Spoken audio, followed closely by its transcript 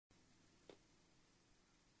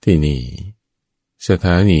ที่นี่สถ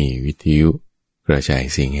านีวิทยุกระจาย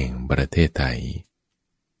เสียงแห่งประเทศไทย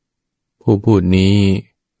ผู้พูดนี้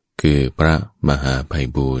คือพระมหาไพ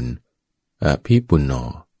บูลย์อภิปุณโญ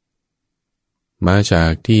มาจา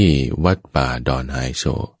กที่วัดป่าดอนไฮโซ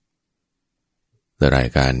และราย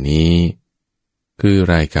การนี้คือ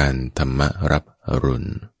รายการธรรมรับอรุ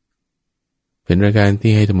ณเป็นรายการ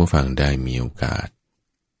ที่ให้ท่านผู้ฟังได้มีโอกาส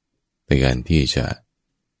ในการที่จะ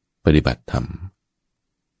ปฏิบัติธรรม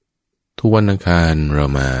ทุกวันอังคารเรา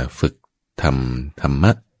มาฝึกทำธรรม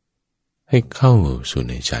ะให้เข้าสู่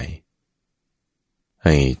ในใจใ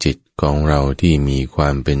ห้จิตของเราที่มีควา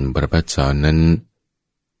มเป็นประภัสสรนั้น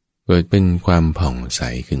เกิดเป็นความผ่องใส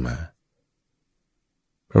ขึ้นมา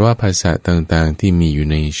เพราะว่าภาษาต่างๆที่มีอยู่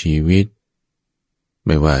ในชีวิตไ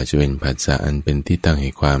ม่ว่าจะเป็นภาษาอันเป็นที่ตั้งใ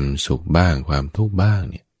ห้ความสุขบ้างความทุกข์บ้าง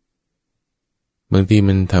เนี่ยบางที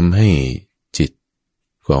มันทำให้จิต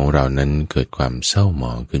ของเรานั้นเกิดความเศร้าหม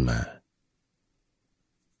องขึ้นมา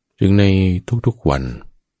จึงในทุกๆวัน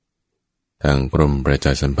ทางกรมประช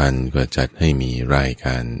าสัมพันธ์ก็จัดให้มีรายก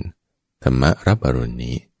ารธรรมรับอรุณ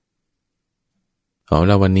นี้เอา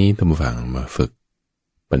ละวันนี้ท่านผู้ฟังมาฝึก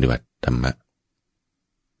ปฏิบัติธรรมะ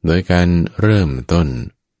โดยการเริ่มต้น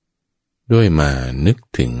ด้วยมานึก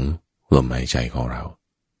ถึงลมหายใจของเรา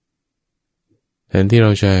แทนที่เร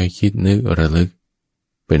าจะคิดนึกระลึก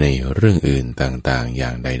ไปในเรื่องอื่นต่างๆอย่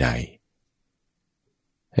างใด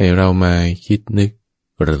ๆให้เรามาคิดนึก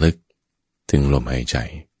ระลึกถึงลมหายใจ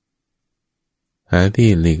หาที่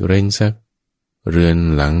หลีกเร้นสักเรือน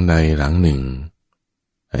หลังใดหลังหนึ่ง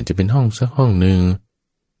อาจจะเป็นห้องสักห้องหนึ่ง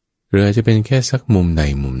หรืออาจจะเป็นแค่สักมุมใด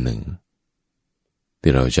มุมหนึ่ง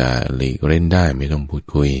ที่เราจะหลีกเร้นได้ไม่ต้องพูด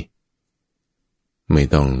คุยไม่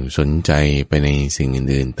ต้องสนใจไปในสิ่ง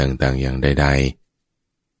อื่นๆต่างๆอย่างใด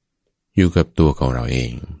ๆอยู่กับตัวของเราเอ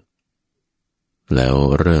งแล้ว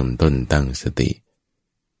เริ่มต้นตั้งสติ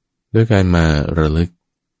ด้วยการมาระลึก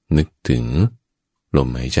นึกถึงลม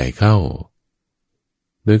หายใจเข้า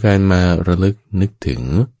ด้วยการมาระลึกนึกถึง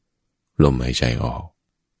ลมหายใจออก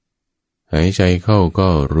หายใจเข้าก็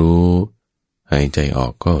รู้หายใจออ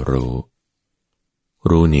กก็รู้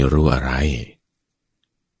นี่รู้อะไร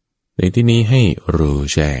ในที่นี้ให้รู้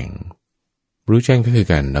แจ้งก็คือ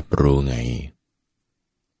การรับรู้ไง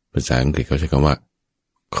ภาษาอังกฤษเขาใช้คำว่า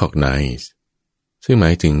cognize ซึ่งหมา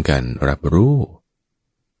ยถึงการรับรู้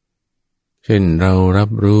เช่นเรารับ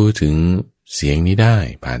รู้ถึงเสียงนี้ได้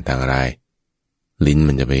ผ่านทางอะไรลิ้น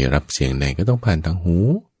มันจะไปรับเสียงไหนก็ต้องผ่านทางหู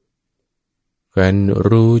การ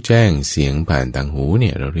รู้แจ้งเสียงผ่านทางหูเนี่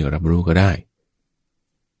ยเราเรียกรับรู้ก็ได้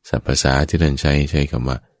ศัพท์ภาษาที่ท่านใช้คำ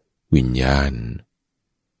ว่าวิญญาณ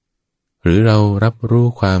หรือเรารับรู้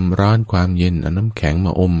ความร้อนความเย็นเอาน้ำแข็งม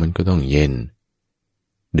าอมมันก็ต้องเย็น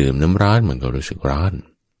ดื่มน้ำร้อนมันก็รู้สึกร้อน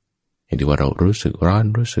เห็นที่ว่าเรารู้สึกร้อน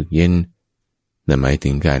รู้สึกเย็นนั่นหมายถึ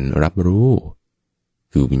งการรับรู้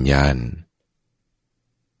คือวิญญาณ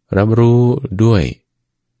รับรู้ด้วย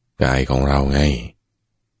กายของเราไง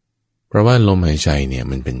เพราะว่าลมหายใจเนี่ย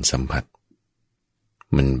มันเป็นสัมผัส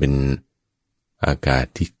มันเป็นอากาศ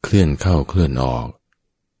ที่เคลื่อนเข้าเคลื่อนออก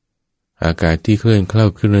อากาศที่เคลื่อนเข้า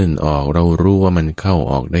เคลื่อนออกเรารู้ว่ามันเข้า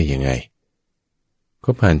ออกได้ยังไงก็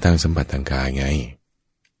ผ่านทางสัมผัสทางกายไง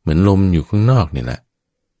เหมือนลมอยู่ข้างนอกนี่แหละ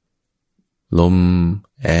ลม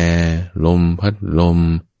แอร์ลมพัดลม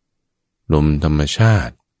ลมธรรมชา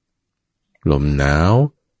ติลมหนาว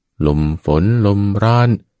ลมฝนลมร้อน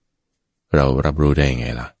เรารับรู้ได้ไง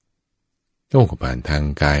ล่ะก็ผ่านทาง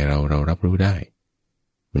กายเรารับรู้ได้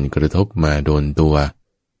มันกระทบมาโดนตัว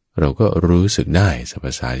เราก็รู้สึกได้ภ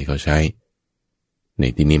าษาที่เขาใช้ใน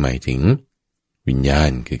ที่นี้หมายถึงวิญญาณ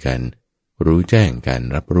คือการรู้แจ้งการ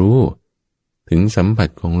รับรู้ถึงสัมผัส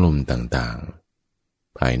ของลมต่าง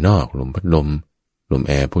ๆภายนอกลมพัดลมลม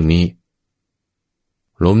แอร์พวกนี้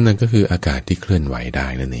ลมนั่นก็คืออากาศที่เคลื่อนไหวได้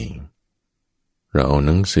นั่นเองเราเอาห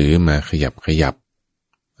นังสือมาขยับ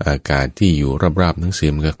อากาศที่อยู่รอบๆหนังสือ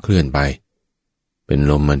มันก็เคลื่อนไปเป็น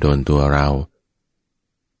ลมมาโดนตัวเรา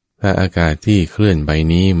ถ้าอากาศที่เคลื่อนไป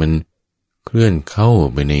นี้มันเคลื่อนเข้า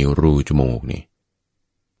ไปในรูจมูกนี่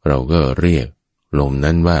เราก็เรียกลม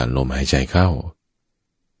นั้นว่าลมหายใจเข้า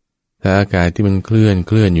ถ้าอากาศที่มันเคลื่อน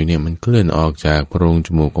อยู่เนี่ยมันเคลื่อนออกจากโพรงจ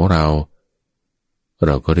มูกของเรา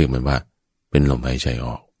ก็เรียกมันว่าเป็นลมหายใจอ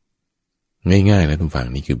อกง่ายๆนะทุกฝั่ง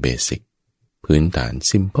นี่คือเบสิกพื้นฐาน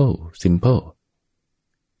simple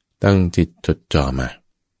ตั้งจิตจดจ่อมา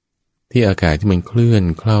ที่อากาศที่มันเคลื่อน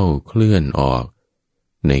เข้าเคลื่อนออก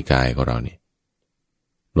ในกายของเราเนี่ย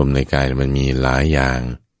ลมในกายมันมีหลายอย่าง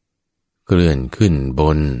เคลื่อนขึ้นบ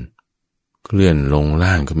นเคลื่อนลง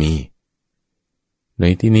ล่างก็มีใน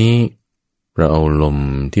ที่นี้เราเอาลม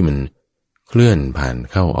ที่มันเคลื่อนผ่าน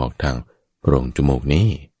เข้าออกทางโพรงจมูกนี้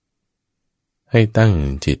ให้ตั้ง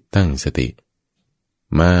จิตตั้งสติ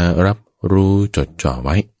มารับรู้จดจ่อไ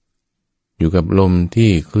ว้อยู่กับลม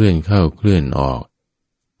ที่เคลื่อนเข้าเคลื่อนออก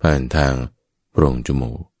ผ่านทางโพรงจ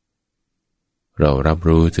มูกเรารับ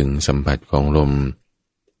รู้ถึงสัมผัสของลม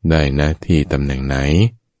ได้นะที่ตำแหน่งไหน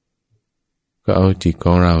ก็เอาจิตข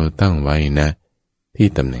องเราตั้งไว้นะที่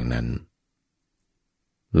ตำแหน่งนั้น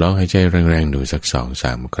ลองหายใจแรงๆดูสัก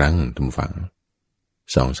 2-3 ครั้งทุกฝัง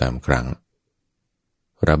 2-3 ครั้ง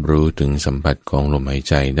รับรู้ถึงสัมผัสของลมหาย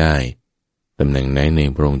ใจได้ตำแหน่งไหนใน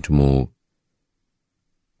โพรงจมูก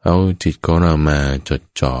เอาจิตของเรามาจด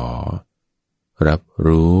จ่อรับ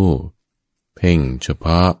รู้เพ่งเฉพ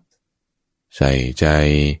าะใส่ใจ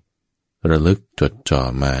ระลึกจดจ่อ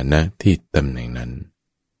มาณที่ตำแหน่งนั้น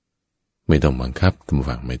ไม่ต้องบังคับทุก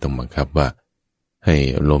ฝั่งไม่ต้องบังคับว่าให้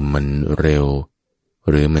ลมมันเร็ว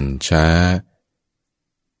หรือมันช้า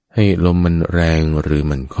ให้ลมมันแรงหรือ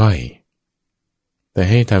มันค่อยแต่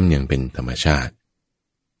ให้ทำอย่างเป็นธรรมชาติ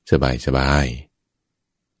สบาย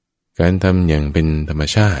ๆการทำอย่างเป็นธรรม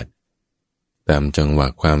ชาติตามจังหวะ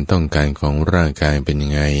ความต้องการของร่างกายเป็นยั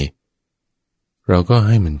งไงเราก็ใ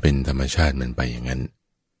ห้มันเป็นธรรมชาติมันไปอย่างนั้น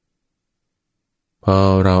พอ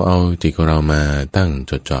เราเอาจิตของเรามาตั้ง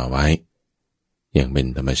จดจ่อไว้อย่างเป็น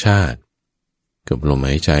ธรรมชาติกับลมห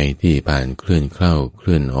ายใจที่ผ่านเคลื่อนเข้าเค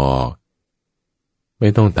ลื่อนออกไม่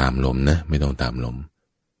ต้องตามลมนะไม่ต้องตามลม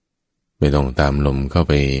ไม่ต้องตามลมเข้า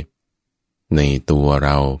ไปในตัวเร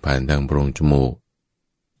าผ่านทางโพรงจมูก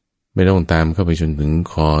ไม่ต้องตามเข้าไปจนถึง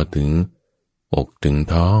คอถึงอกถึง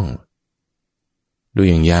ท้องดู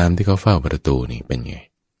อย่างยามที่เขาเฝ้าประตูนี่เป็นไง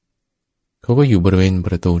เขาก็อยู่บริเวณป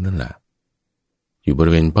ระตูนั่นแหละอยู่บ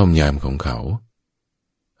ริเวณป้อมยามของเขา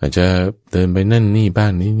อาจจะเดินไปนั่นนี่บ้า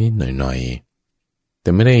งนิดๆหน่อยๆแต่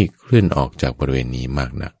ไม่ได้เคลื่อนออกจากบริเวณนี้มา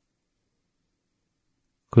กนัก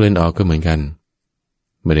เคลื่อนออกก็เหมือนกัน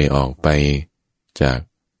ไม่ได้ออกไปจาก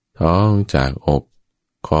ท้องจากอก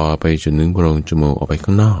คอไปจนถึงโพรงจมูกออกไปข้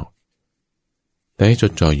างนอกแต่ให้จ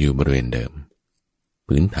ดจ่ออยู่บริเวณเดิม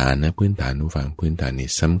พื้นฐานนะพื้นฐานผู้ฟังพื้นฐานนี้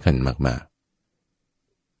สำคัญมาก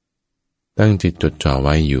ๆตั้งจิตจดจ่อไ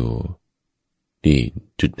ว้อยู่ที่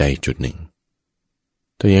จุดใดจุดหนึ่ง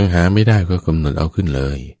ถ้ายังหาไม่ได้ก็กำหนดเอาขึ้นเล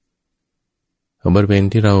ยเอาบริเวณ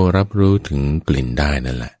ที่เรารับรู้ถึงกลิ่นได้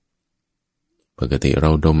นั่นแหละปกติเร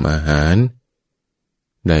าดมอาหาร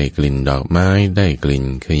ได้กลิ่นดอกไม้ได้กลิ่น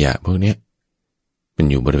ขยะพวกนี้มัน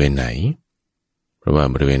อยู่บริเวณไหนเพราะว่า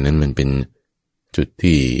บริเวณนั้นมันเป็นจุด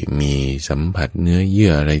ที่มีสัมผัสเนื้อเยื่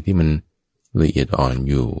ออะไรที่มันละเอียดอ่อน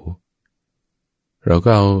อยู่เราก็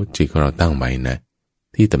เอาจิตของเราตั้งไว้นะ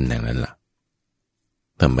ที่ตำแหน่งนั้นล่ะ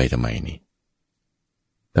ทำไปทำไมนี่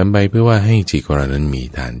ทำไปเพื่อว่าให้จิตของเรานั้นมี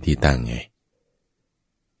ฐานที่ตั้งไง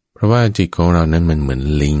เพราะว่าจิตของเรานั้นมันเหมือน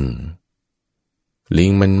ลิง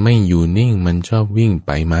มันไม่อยู่นิ่งมันชอบวิ่งไ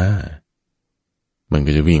ปมามัน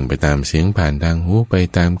ก็จะวิ่งไปตามเสียงผ่านทางหูไป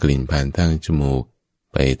ตามกลิ่นผ่านทางจมูก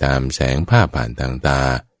ไปตามแสงภาพผ่านทางตา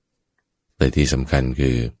แต่ที่สำคัญ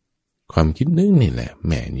คือความคิดนึกนี่แหละแห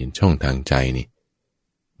มนี่ช่องทางใจนี่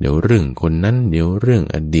เดี๋ยวเรื่องคนนั้นเดี๋ยวเรื่อง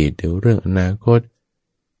อดีตเดี๋ยวเรื่องอนาคต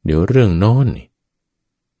เดี๋ยวเรื่องโน้นนี่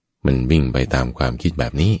มันวิ่งไปตามความคิดแบ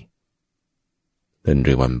บนี้เดินเ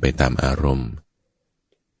รือวันไปตามอารมณ์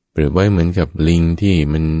เปรียบไว้เหมือนกับลิงที่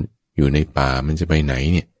มันอยู่ในป่ามันจะไปไหน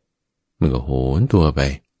เนี่ยมันก็โหนตัวไป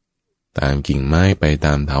ตามกิ่งไม้ไปต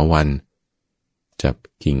ามเถาวัลย์จับ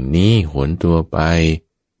กิ่งนี้โหนตัวไป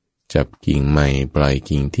จับกิ่งใหม่ปล่อย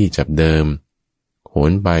กิ่งที่จับเดิมโห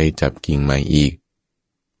นไปจับกิ่งใหม่อีก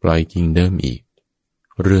ปล่อยกิ่งเดิมอีก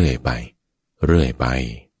เรื่อยไป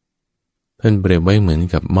ท่านเปรียบไว้เหมือน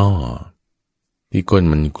กับหม้อที่ก้น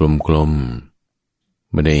มันกลม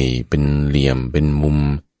ๆไม่ได้เป็นเหลี่ยมเป็นมุม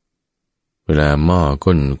เวลาหม้อ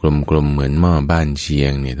ก้นกลมๆเหมือนหม้อบ้านเชีย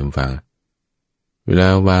งเนี่ยท่านฟังเวลา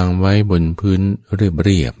วางไว้บนพื้นเ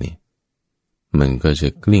รียบๆนี่มันก็จะ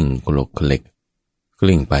กลิ้งกลกเล็กก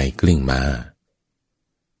ลิ้งไปกลิ้งมา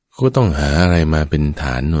ก็ต้องหาอะไรมาเป็นฐ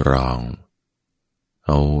านรองเอ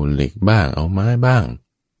าเหล็กบ้างเอาไม้บ้าง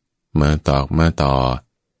มาตอกมาต่อ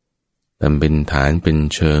ทำเป็นฐานเป็น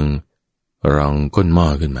เชิงรองก้นหม้อ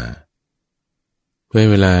ขึ้นมาเพื่อ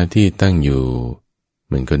เวลาที่ตั้งอยู่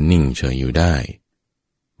มันก็นิ่งเฉยอยู่ได้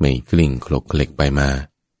ไม่กลิ้งคลกเล็กไปมา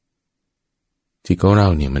จิตของเรา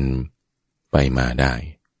เนี่ยมันไปมาได้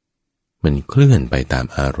มันเคลื่อนไปตาม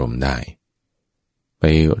อารมณ์ได้ไป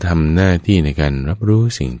ทำหน้าที่ในการรับรู้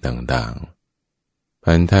สิ่งต่างๆ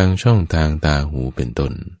ผ่านทางช่องทางตาหูเป็นต้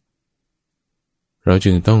นเรา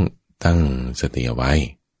จึงต้องตั้งสติเอาไว้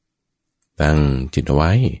ตั้งจิตเอาไ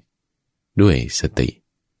ว้ด้วยสติ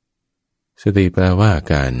แปลว่า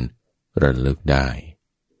การระลึกได้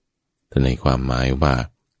แต่ในความหมายว่า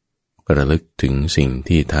ระลึกถึงสิ่ง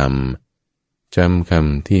ที่ทำจำค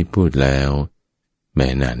ำที่พูดแล้ว แม้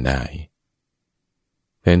นานได้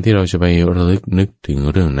แทนที่เราจะไประลึกนึกถึง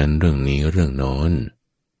เรื่องนั้นเรื่องนี้เรื่องโน้น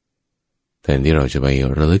แทนที่เราจะไป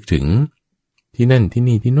ระลึกถึงที่นั่นที่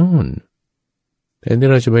นี่ที่โน่นแทนที่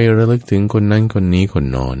เราจะไประลึกถึงคนนั้นคนนี้คน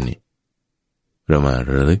โน้นนี่เรามา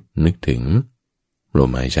ระลึกนึกถึงลม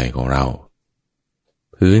หายใจของเรา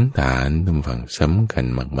พื้นฐานตรงฝั่งสำคัญ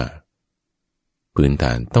มากๆพื้นฐ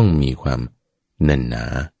านต้องมีความแน่นหนา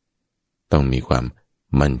ต้องมีความ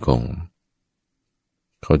มั่นคง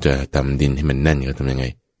เขาจะทำดินให้มันแน่นเขาทำยังไง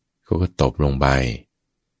เขาก็ตบลงไป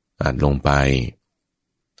อัดลงไป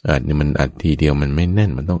อัดนี่มันอัดทีเดียวมันไม่แน่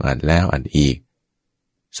นมันต้องอัดแล้วอัดอีก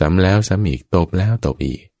ซ้ำแล้วซ้ำอีกตบแล้วตบ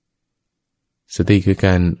อีกสติคือก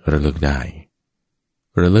ารระลึกได้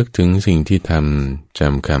ระลึกถึงสิ่งที่ทำจ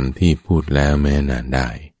ำคำที่พูดแล้วแม้นานได้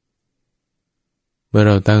เมื่อเ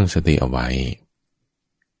ราตั้งสติเอาไว้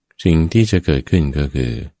สิ่งที่จะเกิดขึ้นก็คื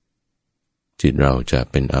อจิตเราจะ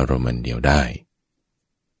เป็นอารมณ์เดียวได้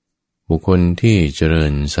บุคคลที่เจริ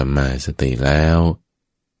ญสัมมาสติแล้ว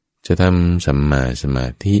จะทำสัมมาสมา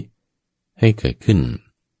ธิให้เกิดขึ้น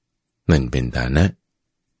นั่นเป็นฐานะ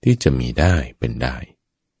ที่จะมีได้เป็นได้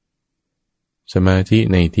สมาธิ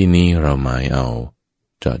ในที่นี้เราหมายเอา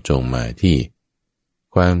เจาะจงมาที่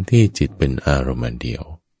ความที่จิตเป็นอารมณ์เดียว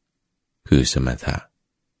คือสมถะ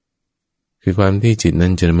คือความที่จิตนั้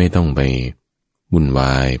นจะไม่ต้องไปวุ่นว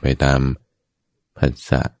ายไปตามผัส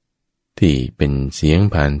สะที่เป็นเสียง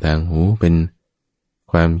ผ่านทางหูเป็น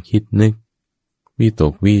ความคิดนึกวิต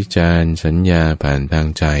กวิจารสัญญาผ่านทาง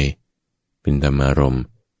ใจเป็นธรรมารมณ์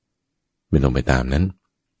ไม่ต้องไปตามนั้น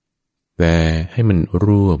แต่ให้มันร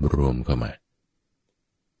วบรวมเข้ามา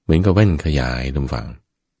เหมือนกับแว่นขยายตรงฝั่ง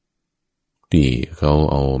ที่เขา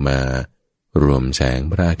เอามารวมแสง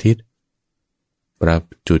พระอาทิตย์ปรับ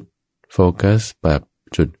จุดโฟกัสปรับ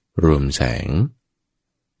จุดรวมแสง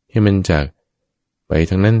ให้มันจากไป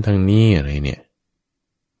ทางนั้นทางนี้อะไรเนี่ย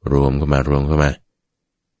รวมเข้ามา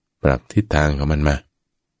ปรับทิศทางของมันมา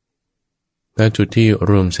ถ้าจุดที่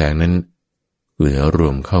รวมแสงนั้นเหลือร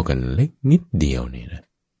วมเข้ากันเล็กนิดเดียวนี่นะ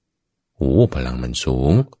โอ้พลังมันสู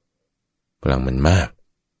งพลังมันมาก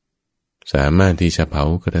สามารถที่จะเผา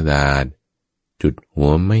กระดาษจุดหั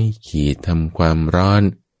วไม่ขีดทำความร้อน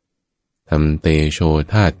ทำเตโช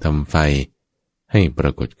ธาตุทำไฟให้ปร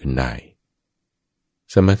ากฏขึ้นได้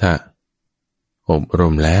สมถะอบร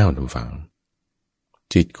มแล้วทุกฝัง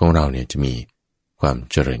จิตของเราเนี่ยจะมีความ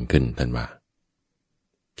เจริญขึ้นท่านว่า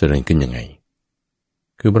เจริญขึ้นยังไง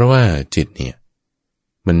คือเพราะว่าจิตเนี่ย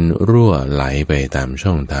มันรั่วไหลไปตามช่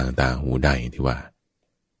องทางตาหูได้ที่ว่า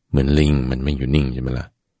เหมือนลิงมันไม่อยู่นิ่งใช่ไหมล่ะ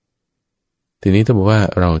ทีนี้ถ้าบอกว่า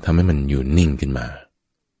เราทำให้มันอยู่นิ่งขึ้นมา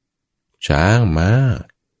ช้างม้า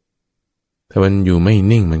ถ้ามันอยู่ไม่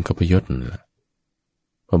นิ่งมันก็พยศนั่นแหละ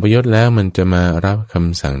พอพยศแล้วมันจะมารับค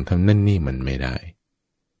ำสั่งทำนั่นนี่มันไม่ได้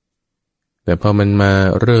แต่พอมันมา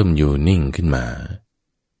เริ่มอยู่นิ่งขึ้นมา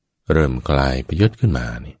เริ่มคลายพยศขึ้นมา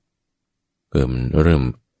นี่เริ่ม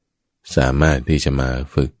สามารถที่จะมา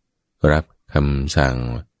ฝึกรับคำสั่ง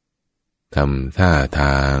ทำท่าท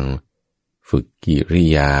างฝึกกิริ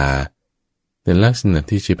ยาในลักษณะ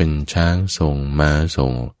ที่จะเป็นช้างทรงม้าทร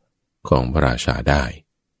งของพระราชาได้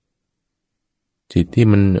จิตที่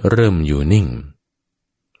มันเริ่มอยู่นิ่ง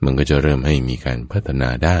มันก็จะเริ่มให้มีการพัฒนา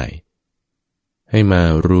ได้ให้มา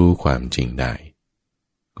รู้ความจริงได้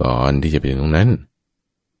ก่อนที่จะไปถึงตรงนั้น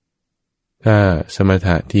ถ้าสมถ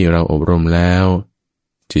ะที่เราอบรมแล้ว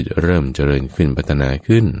จิตเริ่มเจริญขึ้นพัฒนา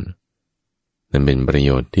ขึ้นนั่นเป็นประโย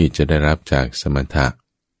ชน์ที่จะได้รับจากสมถะ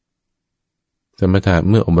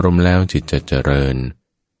เมื่ออบรมแล้วจิตจะเจริญ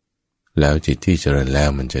แล้วจิตที่เจริญแล้ว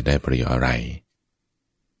มันจะได้ประโยชน์อะไร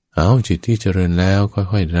จิตที่เจริญแล้วค่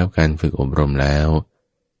อยๆได้รับการฝึกอบรมแล้ว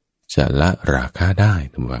จะละราคะได้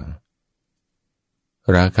ทุกฝัง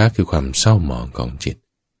ราคะคือความเศร้าหมองของจิต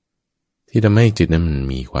ที่ทำให้จิตนั้นมัน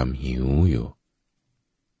มีความหิวอยู่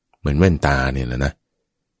เหมือนแว่นตาเนี่ยแหละนะ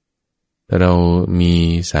ถ้าเรามี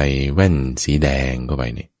ใส่แว่นสีแดงเข้าไป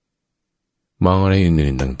เนี่ยมองอะไร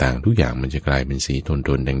อื่นๆต่างๆทุกอย่างมันจะกลายเป็นสีโท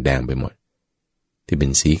นๆแดงๆไปหมดที่เป็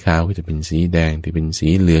นสีขาวก็จะเป็นสีแดงที่เป็นสี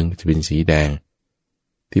เหลืองก็จะเป็นสีแดง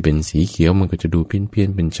ที่เป็นสีเขียวมันก็จะดูเพี้ยน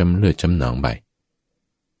ๆเป็นช้ำเลือดช้ำหนองไป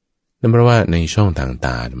นั่นเพราะว่าในช่องทางต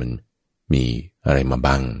ามันมีอะไรมา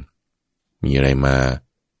บังมีอะไรมา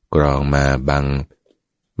กรองมาบัง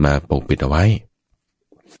มาปกปิดเอาไว้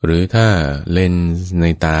หรือถ้าเลนส์ใน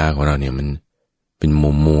ตาของเราเนี่ยมันเป็น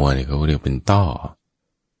มัวเนี่ยเขาเรียกเป็นต้อ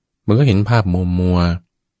มันก็เห็นภาพมัว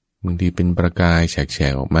บางทีเป็นประกายแฉ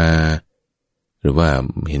กๆออกมาหรือว่า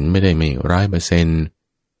เห็นไม่ได้ไม่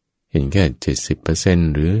100%เห็นแค่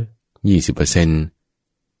70%หรือ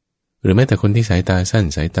20%หรือแม้แต่คนที่สายตาสั้น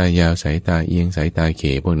สายตายาวสายตาเอียงสายตาเข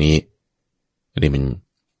พวกนี้อันนี้มัน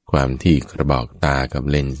ความที่กระบอกตากับ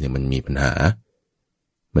เลนส์เนี่ยมันมีปัญหา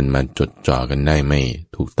มันมาจดจ่อกันได้ไม่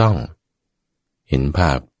ถูกต้องเห็นภ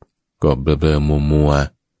าพก็เบลอๆมัว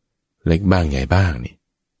ๆเล็กบ้างใหญ่บ้างนี่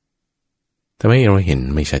ทำให้เราเห็น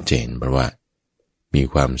ไม่ชัดเจนเพราะว่ามี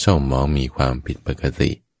ความเศร้าหมองมีความผิดปก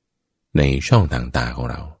ติในช่องทางตาของ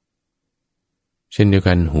เราเช่นเดียว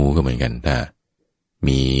กันหูก็เหมือนกันถ้า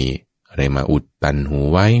มีอะไรมาอุดตันหู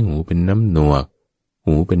ไว้หูเป็นน้ำหนวก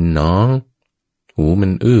หูเป็นน้องหูมั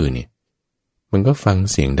นเนี่ยมันก็ฟัง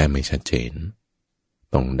เสียงได้ไม่ชัดเจน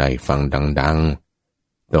ต้องได้ฟังดัง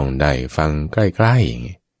ๆต้องได้ฟังใกล้ๆอย่าง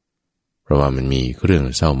นี้เพราะว่ามันมีเครื่อง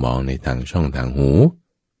เศร้าหมองในทางช่องทางหู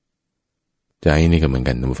ใจนี่ก็เหมือน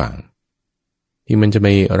กันทุกฝั่งที่มันจะไป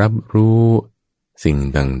รับรู้สิ่ง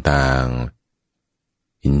ต่าง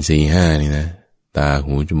ๆอินทรีย์ห้านี่นะตา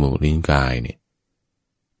หูจมูกลิ้นกายเนี่ย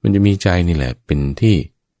มันจะมีใจนี่แหละเป็นที่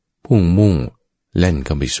พุ่งมุ่งแล่นเ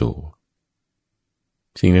ข้าไปสู่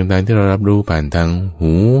สิ่งต่างๆที่เรารับรู้ผ่านทาง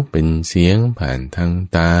หูเป็นเสียงผ่านทาง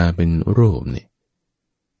ตาเป็นรูปนี่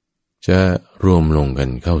จะรวมลงกัน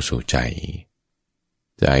เข้าสู่ใจ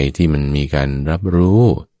ที่มันมีการรับรู้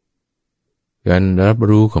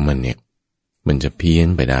ของมันเนี่ยมันจะเพี้ยน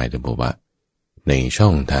ไปได้แต่บอกว่าในช่อ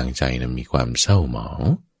งทางใจนั้นมีความเศร้าหมอง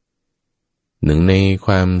หนึ่งในค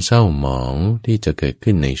วามเศร้าหมองที่จะเกิด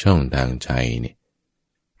ขึ้นในช่องทางใจเนี่ย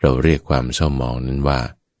เราเรียกความเศร้าหมองนั้นว่า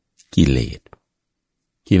กิเลส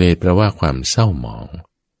แปลว่าความเศร้าหมอง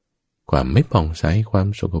ความไม่ผ่องใสความ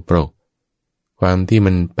สกปรกความที่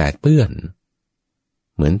มันแปดเปื้อน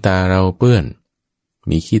เหมือนตาเราเปื้อน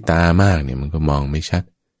มีขี้ตามากเนี่ยมันก็มองไม่ชัด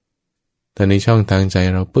แต่ในช่องทางใจ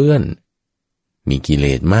เราเปื้อนมีกิเล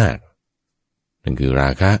สมากนั่นคือรา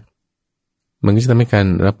คะมันก็จะทำให้การ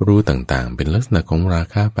รับรู้ต่างๆเป็นลักษณะของรา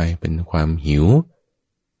คะไปเป็นความหิว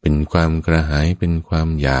เป็นความกระหายเป็นความ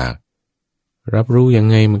อยากรับรู้ยัง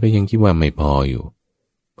ไงมันก็ยังคิดว่าไม่พออยู่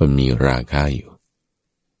มันมีราคะอยู่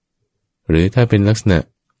หรือถ้าเป็นลักษณะ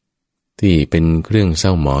ที่เป็นเครื่องเศร้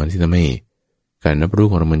าหมองที่ทำให้การรับรู้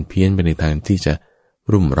ของเรามันเพี้ยนไปในทางที่จะ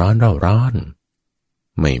รุ่มร้อนเร่าร้อน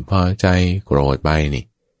ไม่พอใจโกรธไปนี่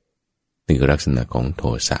คือลักษณะของโท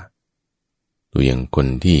สะตัวอย่างคน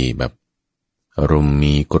ที่แบบอารมณ์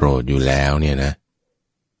มีโกรธอยู่แล้วเนี่ยนะ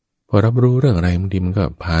พอรับรู้เรื่องอะไรบางทีมันก็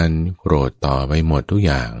พานโกรธต่อไปหมดทุกอ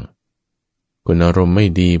ย่างคนอารมณ์ไม่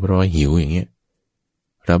ดีเพราะว่าหิวอย่างเงี้ย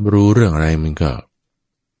รับรู้เรื่องอะไรมันก็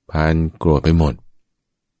พานโกรธไปหมด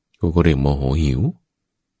ก็เรียกโมโหหิว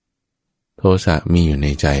โทสะมีอยู่ใน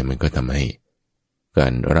ใจมันก็ทำให้กา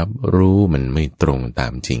รรับรู้มันไม่ตรงตา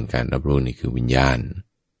มจริงการรับรู้นี่คือวิญญาณ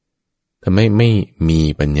ทำให้ไม่มี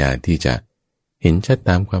ปัญญาที่จะเห็นชัด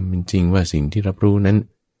ตามความเป็นจริงว่าสิ่งที่รับรู้นั้น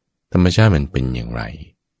ธรรมชาติมันเป็นอย่างไร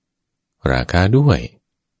ราคะด้วย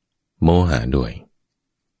โมหะด้วย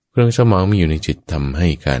เครื่องสมองมีอยู่ในจิตทำให้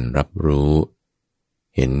การรับรู้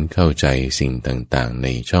เห็นเข้าใจสิ่งต่างๆใน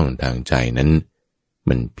ช่องทางใจนั้น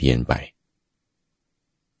มันเปลี่ยนไป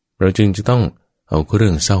เราจึงจะต้องเอาเครื่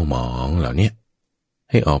องเศร้าหมองเหล่านี้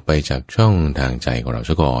ให้ออกไปจากช่องทางใจของเรา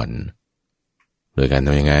ซะก่อนโดยการท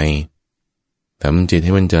ำยังไงทำจิตใ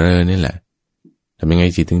ห้มันเจริญนี่แหละทำยังไง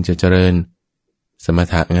จิตถึงจะเจริญสม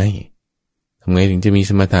ถะไงทำไงถึงจะมี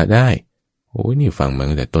สมถะได้โอ้ยนี่ฟังมา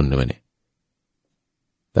ตั้งแต่ต้นเลยเนี่ย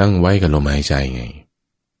ตั้งไว้กับลมหายใจไง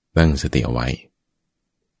ตั้งสติเอาไว้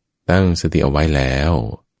แล้ว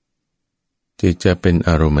จิตจะเป็น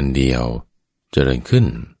อารมณ์อันเดียวเจริญขึ้น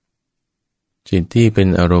จิตที่เป็น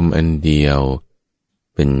อารมณ์อันเดียว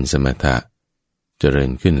เป็นสมถะเจริญ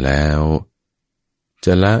ขึ้นแล้วจ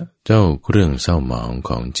ะละเจ้าเครื่องเศร้าหมองข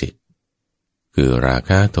องจิตคือรา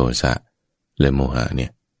คะโทสะและโมหะเนี่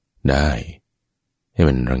ยได้ให้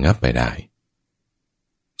มันระงับไปได้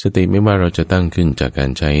สติไม่ว่าเราจะตั้งขึ้นจากกา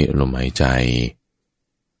รใช้ลมหายใจ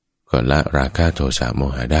ก็ละราคะโทสะโม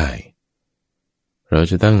หะได้เรา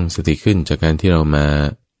จะตั้งสติขึ้นจากการที่เรามา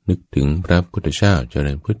นึกถึงพระพุทธเจ้าเจ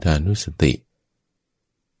ริญพุทธานุสติ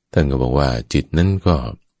ท่านก็บอกว่าจิตนั้นก็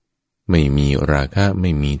ไม่มีราคะไ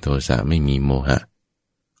ม่มีโทสะไม่มีโมหะ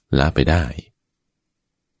ละไปได้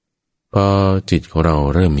พอจิตของเรา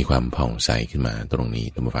เริ่มมีความผ่องใสขึ้นมาตรงนี้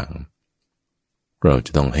ท่านผู้ฟังเราจ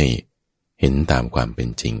ะต้องให้เห็นตามความเป็น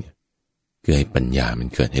จริงคือให้ปัญญามัน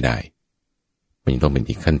เกิดให้ได้มันต้องเป็น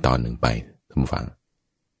อีกขั้นตอนหนึ่งไปท่านผู้ฟัง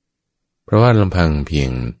เพราะว่าลำพังเพียง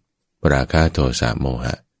ราคะโทสะโมห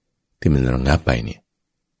ะที่มันระงับไปเนี่ย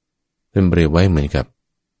เป็นเปรียบไว้เหมือนกับ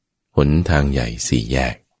หนทางใหญ่สี่แย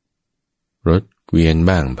กรถเกวียน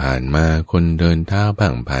บ้างผ่านมาคนเดินเท้าบ้า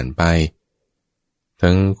งผ่านไป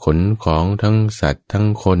ทั้งขนของทั้งสัตว์ทั้ง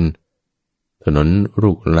คนถนน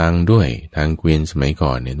ลูกรังด้วยทางเกวียนสมัยก่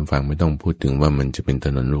อนเนี่ยทุกฝั่งไม่ต้องพูดถึงว่ามันจะเป็นถ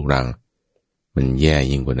นนลูกรังมันแย่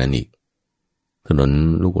ยิ่งกว่านั้นอีก ถนน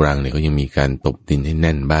ลูกรังเนี่ยเขายังมีการตบดินให้แ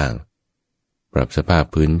น่นบ้างปรับสภาพ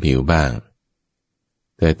พื้นผิวบ้าง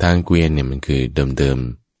แต่ทางเกวียนเนี่ยมันคือเดิม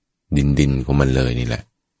ดินของมันเลยนี่แหละ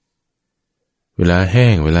เวลาแห้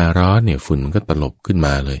งเวลาร้อนเนี่ยฝุ่นมันก็ตลบขึ้นม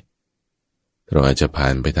าเลยเราอาจจะผ่า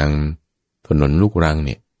นไปทางถนนลูกรังเ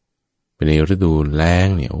นี่ยเป็นในฤดูแล้ง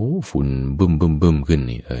เนี่ยโอ้ฝุ่นบึ้มขึ้น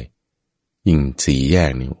นี่เลยยิ่งสี่แย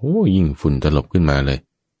กนี่โอ้ยิ่งฝุ่นตลบขึ้นมาเลย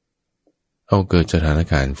เอาเกิดสถาน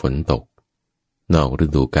การณ์ฝนตกนอกฤ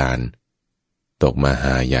ดูกาลตกมาห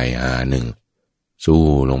าใหญ่หาหนึ่งสู้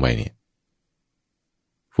ลงไปเนี่ย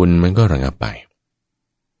ฝุ่นมันก็ระงับไป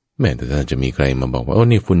แม้แต่ถ้าจะมีใครมาบอกว่าโอ้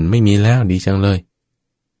นี่ฝุ่นไม่มีแล้วดีจังเลย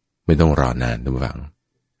ไม่ต้องรอนานทุกฝัง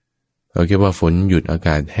เอาแค่ว่าฝนหยุดอาก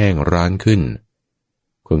าศแห้งร้อนขึ้น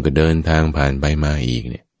คนก็เดินทางผ่านไปมาอีก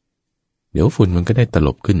เนี่ยเดี๋ยวฝุ่นมันก็ได้ตล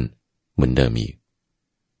บขึ้นเหมือนเดิมอีก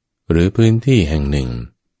หรือพื้นที่แห่งหนึ่ง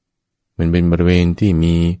มันเป็นบริเวณที่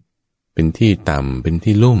มีเป็นที่ต่ำเป็น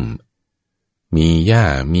ที่ลุ่มมีหญ้า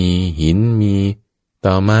มีหินมีต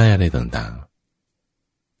อไม้อะไรต่าง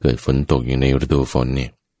ๆเกิดฝนตกอยู่ในฤดูฝนเนี่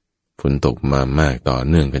ยฝนตกมามากต่อ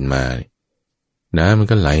เนื่องกันมาน้ำมัน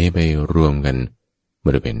ก็ไหลไปรวมกันบ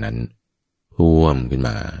ริเวณนั้นท่วมขึ้นม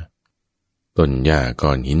าต้นหญ้าก้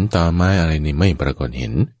อนหินตอไม้อะไรนี่ไม่ปรากฏเห็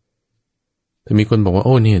นถ้ามีคนบอกว่าโ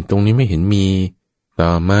อ้เนี่ยตรงนี้ไม่เห็นมีตอ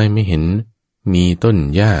ไม้ไม่เห็นมีต้น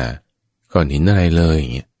หญ้าก้อนหินอะไรเลยอย่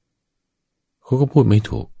างเงี้ยเขาก็พูดไม่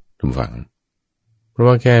ถูกทุกฝังเพราะ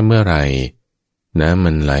ว่าแค่เมื่อไหร่น้ำ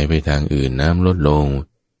มันไหลไปทางอื่นน้ำลดลง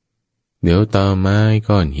เดี๋ยวตอไม้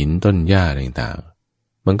ก้อนหินต้นหญ้าต่าง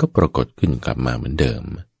ๆมันก็ปรากฏขึ้นกลับมาเหมือนเดิม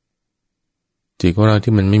จิตของเรา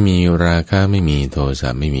ที่มันไม่มีราคะไม่มีโทสะ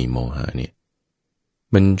ไม่มีโมหะเนี่ย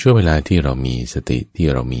มันช่วงเวลาที่เรามีสติที่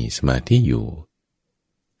เรามีสมาธิอยู่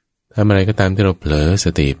ทำอะไรก็ตามที่เราเผลอส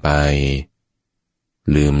ติไป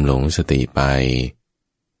ลืมหลงสติไป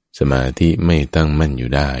สมาธิไม่ตั้งมั่นอยู่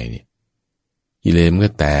ได้เนี่ยกิเลสมันก็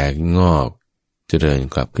แตกงอกเจริญ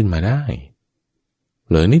กลับขึ้นมาได้เผ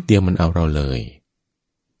ลอนิดเดียวมันเอาเราเลย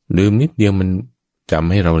ลืมนิดเดียวมันจ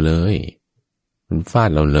ำให้เราเลยมันฟาด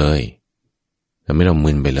เราเลยทำให้เรา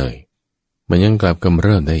มึนไปเลยมันยังกลับกำเ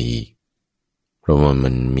ริบได้อีกเพราะว่ามั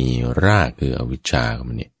นมีรากคืออวิชชาของ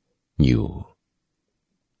มันเนี่ยอยู่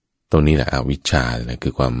ตรงนี้แหละอวิชชาเนี่ยคื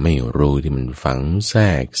อความไม่รู้ที่มันฝังแทร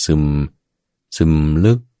กซึม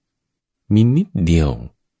ลึกมีนิดเดียว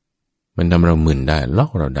มันทำเรามึนได้ล็อ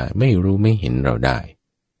กเราได้ไม่รู้ไม่เห็นเราได้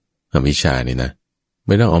อวิชชานี่นะไ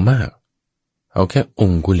ม่ต้องเอามากเอาแค่อ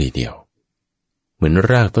งคุลีเดียวเหมือน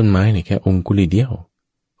รากต้นไม้เนี่ยแค่องคุลีเดียว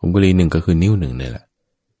องคุลีหนึ่งก็คือนิ้วหนึ่งเนี่ยแหละ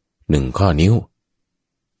1 ข้อนิ้ว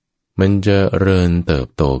มันจะเริญเติบ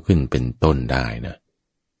โตขึ้นเป็นต้นได้นะ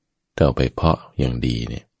ถ้าเอาไปเพาะอย่างดี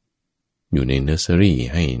เนี่ยอยู่ในเนอร์เซอรี่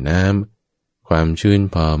ให้น้ำความชื้น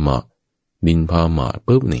พอเหมาะดินพอเหมาะ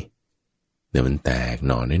ปุ๊บนี่เดี๋ยวมันแตกห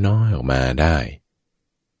น่อน้อยๆออกมาได้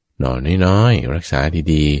หน่อน้อยๆรักษา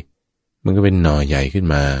ดีๆมันก็เป็นหน่อใหญ่ขึ้น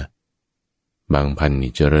มาบางพันธุ์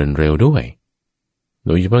นี่เจริญเร็วด้วยโด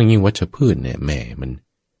ยเฉพาะยิ่งวัชพืชเนี่ยแม่มัน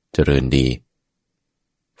เจริญดี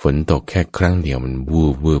ฝนตกแค่ครั้งเดียวมันวู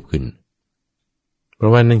บขึ้นเพรา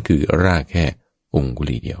ะว่านั่นคือรากแค่องคุ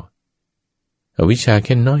ลีเดียวอวิชชาแ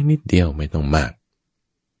ค่น้อยนิดเดียวไม่ต้องมาก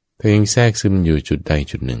ถ้ายังแทรกซึมอยู่จุดใด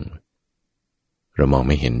จุดหนึ่งเรามองไ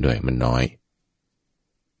ม่เห็นด้วยมันน้อย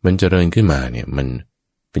มันเจริญขึ้นมาเนี่ยมัน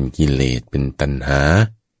เป็นกิเลสเป็นตัณหา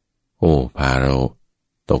โอ้พาเรา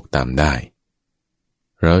ตกต่ำได้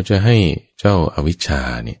เราจะให้เจ้าอวิชชา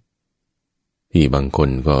เนี่ยที่บางคน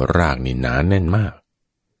ก็รากนี่หนาแน่นมาก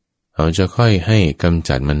เราจะค่อยให้กำ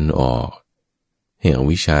จัดมันออกให้อ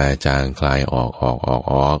วิชชาจางคลายออ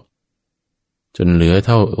กจนเหลือเ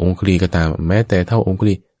ท่าองคุลีก็ตามแม้แต่เท่าองคุ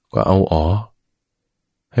ลีก็เอาออก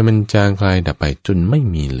ให้มันจางคลายดับไปจนไม่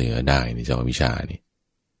มีเหลือได้ในเจ้าอวิชชานี่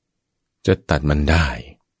จะตัดมันได้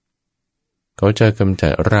เขาจะกำจั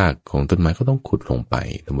ดรากของต้นไม้ก็ต้องขุดลงไป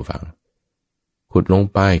ท่านผู้ฟังขุดลง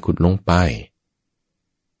ไปขุด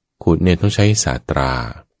เนี่ยต้องใช้ศาสตรา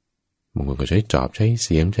บางคนก็ใช้จอบใช้เ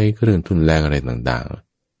สียมใช้เครื่องทุนแรงอะไรต่าง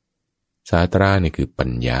ๆศาสตราเนี่ยคือปั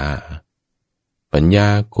ญญา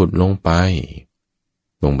ขุดลงไป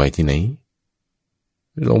ที่ไหน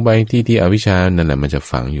ลงไปที่อวิชชานั่นแหละมันจะ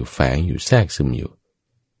ฝังอยู่แฝงอยู่แทรกซึมอยู่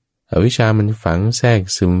อวิชชามันฝังแทรก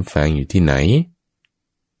ซึมแฝงอยู่ที่ไหน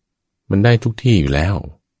มันได้ทุกที่อยู่แล้ว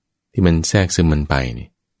ที่มันแทรกซึมมันไปนี่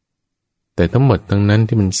แต่ทั้งหมดทั้งนั้น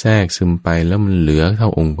ที่มันแทรกซึมไปแล้วมันเหลือเท่า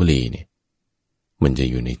องคุลีเนี่ยมันจะ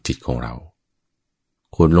อยู่ในจิตของเรา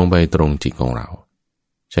ขุดลงไปตรงจิตของเรา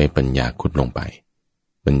ใช้ปัญญาขุดลงไป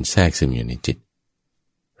มันแทรกซึมอยู่ในจิต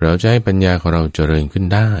เราจะให้ปัญญาของเราเจริญขึ้น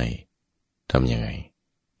ได้ทำยังไง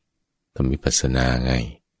ทำวิปัสสนาไง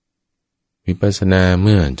วิปัสสนาเ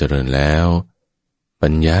มื่อเจริญแล้ว ปั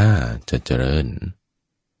ญญาจะเจริญ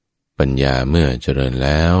ปัญญาเมื่อเจริญแ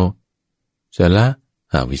ล้วจะละ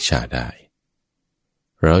อวิชชาได้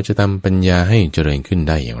เราจะทำปัญญาให้เจริญขึ้น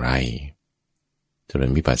ได้อย่างไรเจริ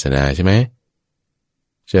ญวิปัสสนาใช่ไหม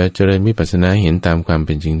จะเจริญวิปัสสนาเห็นตามความเ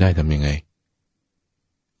ป็นจริงได้ทำยังไง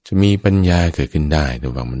จะมีปัญญาเกิดขึ้นได้แต่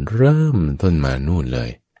ว่ามันเริ่มต้นมานู่นเลย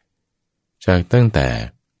จากตั้งแต่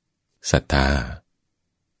ศรัทธา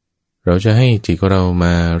เราจะให้จิตของเราม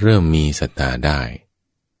าเริ่มมีศรัทธาได้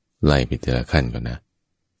ไล่ไปทีละขั้นก่อนนะ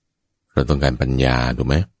เราต้องการปัญญาถูก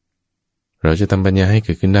ไหมเราจะทำปัญญาให้เ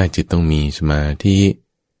กิดขึ้นได้จิตต้องมีสมาธิ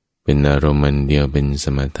เป็นอารมณ์เดียวเป็นส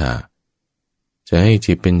มถะจะให้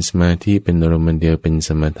จิตเป็นสมาธิเป็นอารมณ์เดียวเป็นส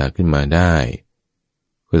มถะขึ้นมาได้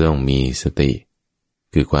ก็ต้องมีสติ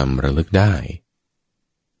คือความระลึกได้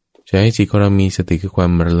จะให้จิตของเรามีสติคือควา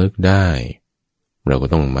มระลึกได้เราก็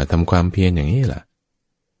ต้องมาทำความเพียรอย่างนี้แหละ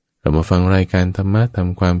เรามาฟังรายการธรรมะท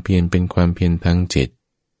ำความเพียรเป็นความเพียรทางจิต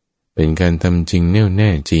เป็นการทำจริงแน่วแน่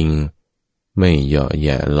จริงไม่เหยาะแย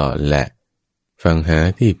ะหล่อแหละฟังหา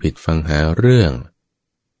ที่ผิดฟังหาเรื่อง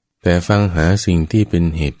แต่ฟังหาสิ่งที่เป็น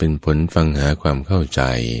เหตุเป็นผลฟังหาความเข้าใจ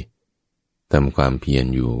ทำความเพียร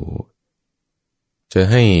อยู่จะ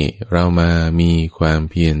ให้เรามามีความ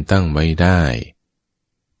เพียรตั้งไว้ได้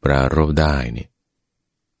ปรารภได้เนี่ย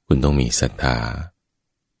คุณต้องมีศรัทธา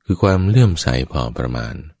คือความเลื่อมใสพอประมา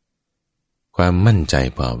ณความมั่นใจ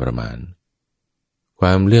พอประมาณคว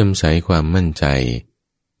ามเลื่อมใสความมั่นใจ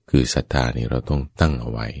คือศรัทธานี่เราต้องตั้งเอา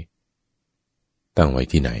ไว้ตั้งไว้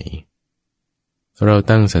ที่ไหนเรา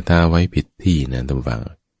ตั้งศรัทธาไว้ผิดที่นะท่านฟัง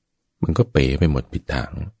มันก็เป๋ไปหมดผิดทา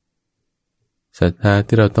งศรัทธา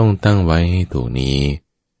ที่เราต้องตั้งไว้ให้ถูกนี้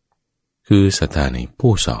คือศรัทธาใน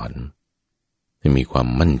ผู้สอนให้มีความ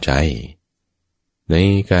มั่นใจใน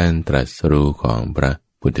การตรัสรู้ของพระ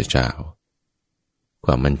พุทธเจ้าค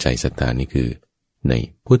วามมั่นใจศรัทธานี่คือใน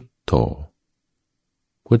พุทโธ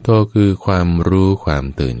พุทโธคือความรู้ความ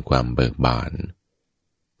ตื่นความเบิกบาน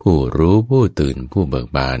ผู้รู้ผู้ตื่นผู้เบิก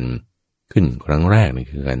บานขึ้นครั้งแรกนี่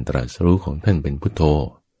คือการตรัสรู้ของท่านเป็นพุทโธ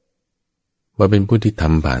ว่าเป็นผู้ที่ท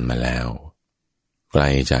ำผ่านมาแล้วไกล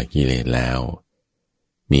จากกิเลสแล้ว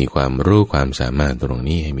มีความรู้ความสามารถตรง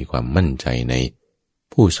นี้ให้มีความมั่นใจใน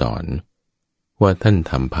ผู้สอนว่าท่าน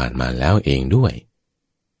ทำผ่านมาแล้วเองด้วย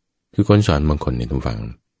คือคนสอนบางคนเนี่ยท่านฟัง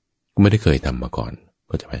ก็ไม่ได้เคยทำมาก่อนเ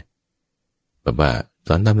ข้าใจไหมแบบว่าส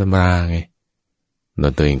อนตามตำราไงเรา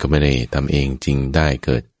ตัวเองก็ไม่ได้ทำเองจริงได้เ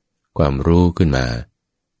กิดความรู้ขึ้นมา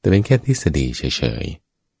แต่เป็นแค่ทฤษฎีเฉย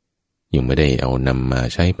ๆยังไม่ได้เอานำมา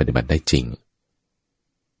ใช้ปฏิบัติได้จริง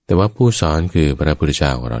แต่ว่าผู้สอนคือพระพุทธเจ้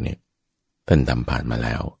าของเราเนี่ยท่านทำผ่านมาแ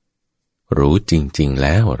ล้วรู้จริงๆแ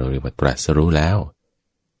ล้วเราเรียกว่าตรัสรู้แล้ว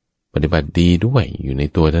ปฏิบัติดีด้วยอยู่ใน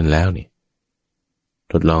ตัวท่านแล้วนี่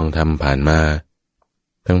ทดลองทำผ่านมา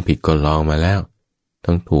ทั้งผิดก็ลองมาแล้ว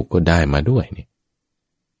ทั้งถูกก็ได้มาด้วยนี่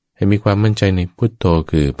ให้มีความมั่นใจในพุทโธ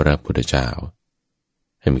คือพระพุทธเจ้า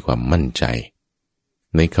ให้มีความมั่นใจ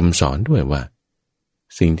ในคำสอนด้วยว่า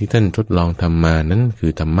สิ่งที่ท่านทดลองทำมานั้นคื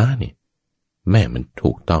อธรรมะนี่แม่มัน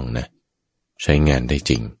ถูกต้องนะใช้งานได้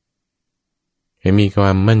จริงให้มีคว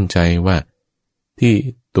ามมั่นใจว่าที่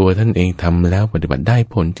ตัวท่านเองทำแล้วปฏิบัติได้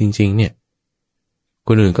ผลจริงๆเนี่ยค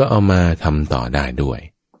นอื่นก็เอามาทำต่อได้ด้วย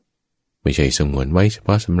ไม่ใช่สงวนไว้เฉพ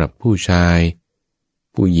าะสำหรับผู้ชาย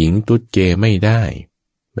ผู้หญิงตุ๊ดเกย์ไม่ได้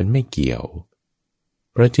มันไม่เกี่ยว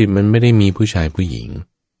เพราะจิตมันไม่ได้มีผู้ชายผู้หญิง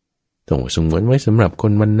ต้องสงวนไว้สำหรับค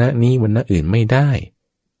นวรรณะนี้วรรณะอื่นไม่ได้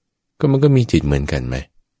ก็มันก็มีจิตเหมือนกันไหม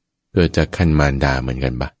เกิดจากคันมารดาเหมือนกั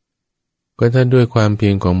นปะก็ถ้าด้วยความเพี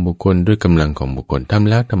ยรของบุคคลด้วยกำลังของบุคคลทำ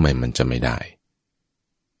แล้วทำไมมันจะไม่ได้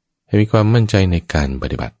ให้มีความมั่นใจในการป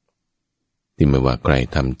ฏิบัติที่ไม่ว่าใคร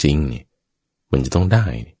ทำจริงเนี่ยมันจะต้องได้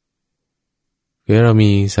คือเรา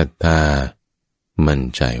มีศรัทธามั่น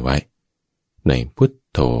ใจไว้ในพุท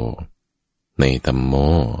โธในธัมโม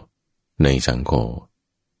ในสังโฆ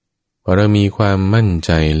พอเรามีความมั่นใ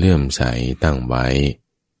จเลื่อมใสตั้งไว้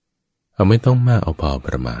เอาไม่ต้องมากเอาพอป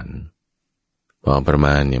ระมาณพอประม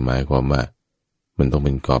าณเนี่ยหมายความว่ามันต้องเ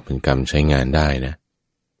ป็นกอบเป็นกำใช้งานได้นะ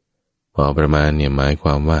พอประมาณเนี่ยหมายคว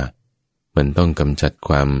ามว่ามันต้องกำจัดค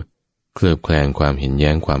วามเคลือบแคลงความเห็นแย้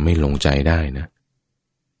งความไม่ลงใจได้นะ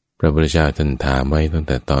พระพุทธเจ้าท่านถามไว้ตั้งแ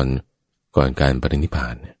ต่ตอนก่อนการปรินิพพา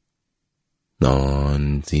นเนี่ยนอน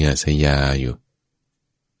เสียสยาอยู่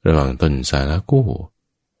ระหว่างต้นสาลากู้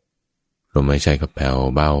ลมหายใจก็แผ่ว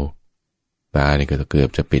เบาตาเนี่ยก็เกือบ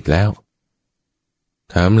จะปิดแล้ว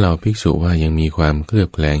ถามเหล่าภิกษุว่ายังมีความเคลือบ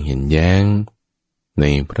แคลงเห็นแย้งใน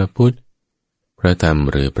พระพุทธพระธรรม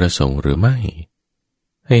หรือพระสงฆ์หรือไม่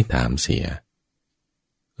ให้ถามเสีย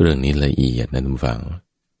เรื่องนี้ละเอียดนะทุกฝัง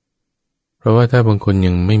เพราะว่าถ้าบางคน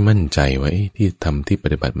ยังไม่มั่นใจว่าที่ทำที่ป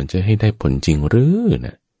ฏิบัติมันจะให้ได้ผลจริงหรือน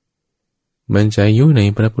ะ มันใจอยู่ใน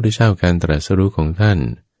พระพุทธเจ้าการตรัสรู้ของท่าน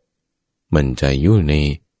มันใจอยู่ใน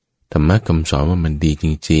ธรรมะคำสอนว่ามันดีจ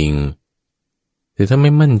ริงๆแต่ถ้าไ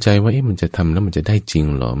ม่มั่นใจว่ามันจะทำแล้วมันจะได้จริง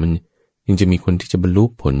หรอมันยังจะมีคนที่จะบรรลุ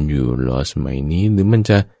ผลอยู่หรอสมัยนี้หรือมัน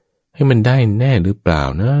จะให้มันได้แน่หรือเปล่า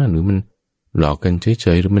นะหรือมันหลอกกันเฉ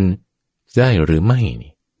ยๆหรือมันได้หรือไม่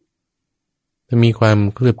นี่ถ้ามีความ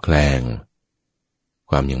เคลือบแคลง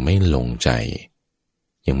ความยังไม่ลงใจ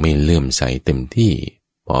ยังไม่เลื่อมใสเต็มที่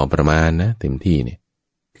พอประมาณนะเต็มที่เนี่ย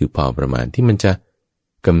คือพอประมาณที่มันจะ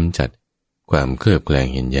กำจัดความเคลือบแคลง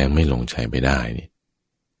เห็นแย้งไม่ลงใจไปได้นี่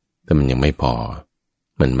แต่มันยังไม่พอ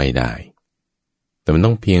มันไม่ได้แต่มันต้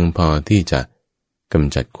องเพียงพอที่จะก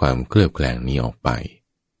ำจัดความเคลือบแคลงนี้ออกไป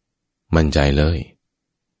มั่นใจเลย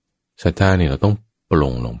ศรัทธาเนี่ยเราต้องปล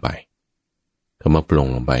งลงไปคำว่าปลง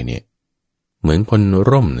ลงไปเนี่ยเหมือนพล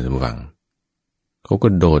ร่มนะท่านผู้ฟังเขาก็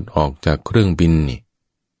โดดออกจากเครื่องบินนี่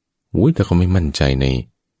แต่เขาไม่มั่นใจใน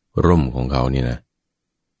ร่มของเขาเนี่ยนะ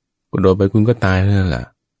ก็โดดไปคุณก็ตายนั่นแหละ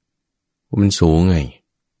มันสูงไง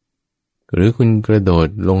หรือคุณกระโดด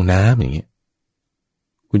ลงน้ำอย่างเงี้ย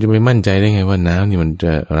คุณจะไม่มั่นใจได้ไงว่าน้ำนี่มันจ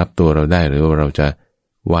ะรับตัวเราได้หรือว่าเราจะ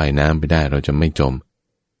ว่ายน้ำไปได้เราจะไม่จม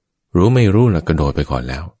รู้ไม่รู้ล่ะกระโดดไปก่อน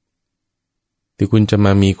แล้วที่คุณจะม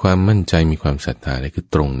ามีความมั่นใจมีความศรัทธาได้คือ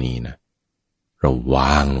ตรงนี้นะเราว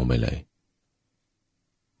างลงไปเลย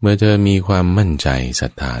เมื่อเธอมีความมั่นใจศรั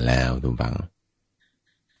ทธาแล้วทุกฝัง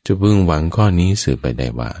จะพึงหวังข้อนี้สืบไปได้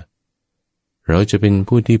ว่าเราจะเป็น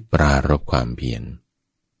ผู้ที่ปรารภความเพียร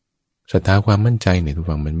ศรัทธาความมั่นใจเนี่ยทุก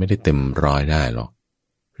ฝังมันไม่ได้เต็มร้อยได้หรอก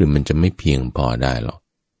หรือมันจะไม่เพียงพอได้หรอก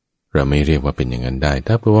เราไม่เรียกว่าเป็นอย่างนั้นได้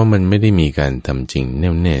ถ้าเพราะว่ามันไม่ได้มีการทำจริง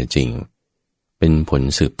แน่จริงเป็นผล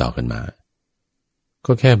สืบต่อกันมา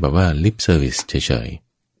ก็แค่แบบว่า lip service เฉย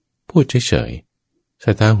ๆพูดเฉยๆศ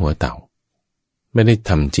รัทธาหัวเต่าไม่ได้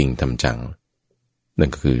ทำจริงทำจังนั่น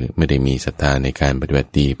ก็คือไม่ได้มีศรัทธาในการปฏิบั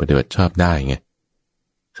ติดีปฏิบัติชอบได้ไง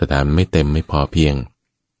ศรัทธาไม่เต็มไม่พอเพียง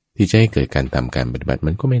ที่จะให้เกิดการตามการปฏิบัติ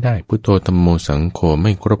มันก็ไม่ได้พุทโธธัมโมสังโฆไ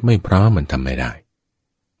ม่ครบไม่พร้อมมันทำไม่ได้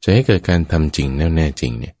จะให้เกิดการทำจริงแน่จริ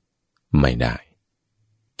งเนี่ยไม่ได้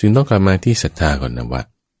จึงต้องกลับมาที่ศรัทธาก่อนนะว่า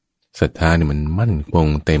ศรัทธานี่มันมั่นคง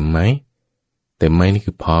เต็มไหมเต็มไหมนี่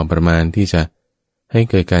คือพอประมาณที่จะให้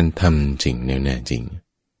เกิดการทำจริงแน่จริง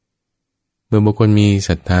เมื่อบุคคลมีศ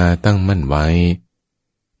รัทธาตั้งมั่นไว้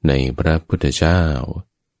ในพระพุทธเจ้า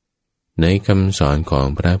ในคำสอนของ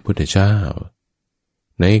พระพุทธเจ้า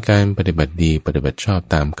ในการปฏิบัติดีปฏิบัติชอบ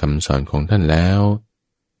ตามคำสอนของท่านแล้ว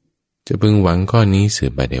จะพึงหวังข้อนี้สื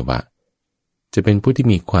บไปได้ว่าจะเป็นผู้ที่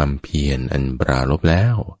มีความเพียรอันปรารภแล้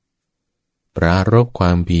วปรารภคว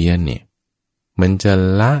ามเพียรเนี่ยมันจะ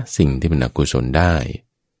ละสิ่งที่เป็นอกุศลได้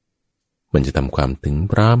มันจะทำความถึง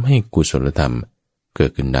พร้อมให้กุศลธรรมเกิ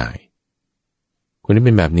ดขึ้นได้คนที่เ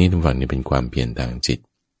ป็นแบบนี้ทุกฝั่งนี่เป็นความเพียรทางจิต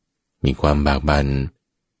มีความบากบั่น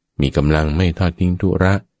มีกำลังไม่ทอดทิ้งธุร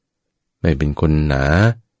ะไม่เป็นคนหนา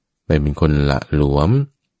ไม่เป็นคนละหลวม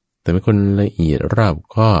แต่เป็นคนละเอียดรอบ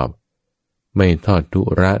คอบไม่ทอดธุ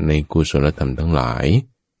ระในกุศลธรรมทั้งหลาย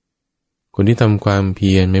คนที่ทำความเ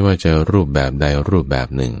พียรไม่ว่าจะรูปแบบใดรูปแบบ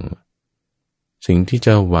หนึ่งสิ่งที่จ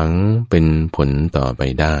ะหวังเป็นผลต่อไป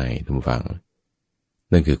ได้ทุกฝั่ง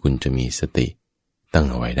นั่นคือคุณจะมีสติตั้ง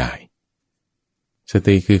เอาไว้ได้ส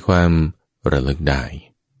ติคือความระลึกได้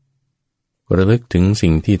ระลึกถึงสิ่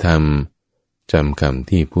งที่ทำจำคำ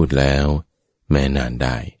ที่พูดแล้วแม้นานไ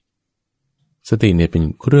ด้สติเนี่ยเป็น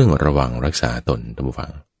เครื่องระวังรักษาตนท่านผู้ฟั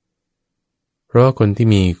งเพราะคนที่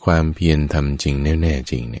มีความเพียรทำจริงแน่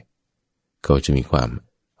จริงเนี่ยเขาจะมีความ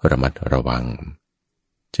ระมัดระวัง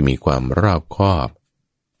จะมีความรอบคอบ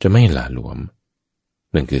จะไม่หละหลวม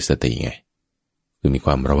นั่นคือสติไงคือมีค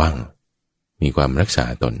วามระวังมีความรักษา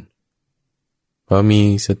ตนพอมี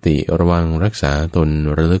สติระวังรักษาตน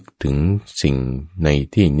ระลึกถึงสิ่งใน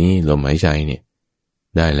ที่นี้ลมหายใจเนี่ย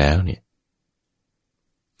ได้แล้วเนี่ย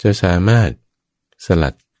จะสามารถสลั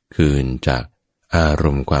ดคืนจากอาร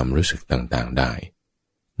มณ์ความรู้สึกต่างๆได้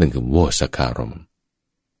นั่นคือโวสักขารมณ์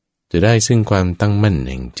จะได้ซึ่งความตั้งมั่น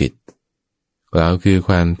แห่งจิตกล่าวคือค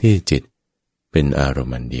วามที่จิตเป็นอารม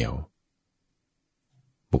ณ์เดียว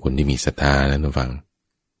บุคคลที่มีศรัทธานะทุกฝัง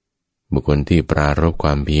บุคคลที่ปรารภคว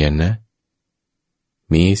ามเพียรนะ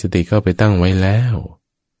มีสติเข้าไปตั้งไว้แล้ว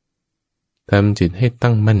ทำจิตให้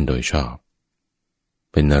ตั้งมั่นโดยชอบ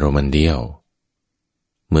เป็นอารมณ์เดียว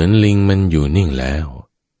เหมือนลิงมันอยู่นิ่งแล้ว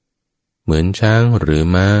เหมือนช้างหรือ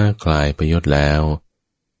ม้าคลายพยศแล้ว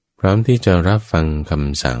พร้อมที่จะรับฟังค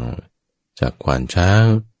ำสั่งจากขวานช้าง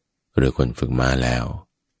หรือคนฝึกม้าแล้ว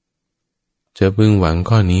จะพึงหวัง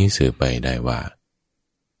ข้อนี้สืบไปได้ว่า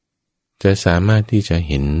จะสามารถที่จะ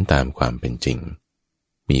เห็นตามความเป็นจริง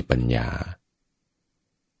มีปัญญา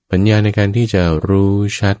ในการที่จะรู้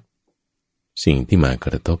ชัดสิ่งที่มาก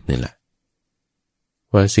ระทบนี่แหละ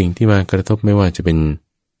ว่าสิ่งที่มากระทบไม่ว่าจะเป็น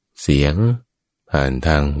เสียงผ่านท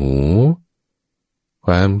างหูค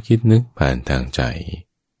วามคิดนึกผ่านทางใจ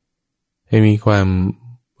ให้มีความ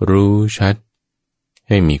รู้ชัดใ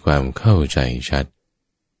ห้มีความเข้าใจชัด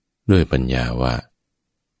ด้วยปัญญาว่า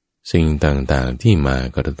สิ่งต่างๆที่มา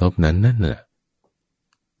กระทบนั้นน่ะ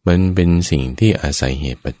มันเป็นสิ่งที่อาศัยเห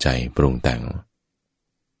ตุปัจจัยปรุงแต่ง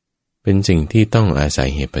เป็นสิ่งที่ต้องอาศัย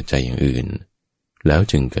เหตุปัจจัยอย่างอื่นแล้ว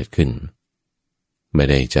จึงเกิดขึ้นไม่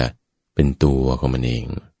ได้จะเป็นตัวของมันเอง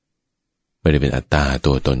ไม่ได้เป็นอัตตา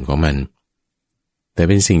ตัวตนของมันแต่เ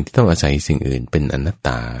ป็นสิ่งที่ต้องอาศัยสิ่งอื่นเป็นอนัตต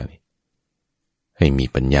าให้มี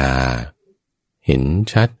ปัญญาเห็น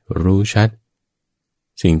ชัดรู้ชัด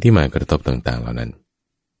สิ่งที่มากระทบต่างๆเหล่านั้น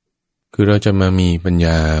คือเราจะมามีปัญญ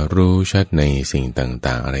ารู้ชัดในสิ่ง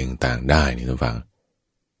ต่างๆอะไรต่างๆได้นี่ทุกฝัง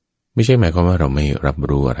ไม่ใช่หมายความว่าเราไม่รับ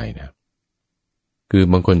รู้อะไรนะคือ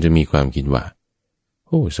บางคนจะมีความคิดว่าโ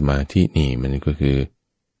อ้สมาธินี่มันก็คือ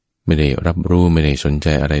ไม่ได้รับรู้ไม่ได้สนใจ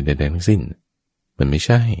อะไรใดๆทั้งสิ้นมันไม่ใ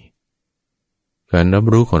ช่การรับ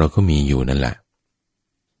รู้ของเราก็มีอยู่นั่นแหละ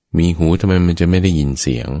มีหูทำไมมันจะไม่ได้ยินเ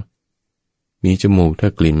สียงมีจมูกถ้า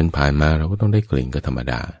กลิ่นมันผ่านมาเราก็ต้องได้กลิ่นก็ธรรม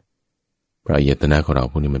ดาเพราะอายตนะของเรา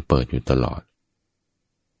พวกนี้มันเปิดอยู่ตลอด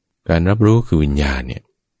การรับรู้คือวิญญาณเนี่ย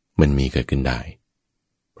มันมีเกิดขึ้นได้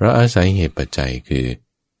เพราะอาศัยเหตุปัจจัยคือ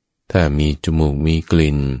ถ้ามีจมูกมีก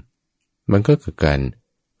ลิ่นมันก็เกิดการ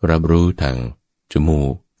รับรู้ทางจมู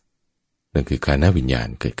กนั่นคือการวิญญาณ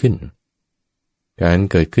เกิดขึ้นการ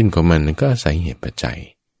เกิดขึ้นของมันก็อาศัยเหตุปัจจัย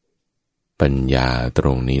ปัญญาตร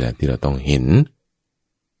งนี้แหละที่เราต้องเห็น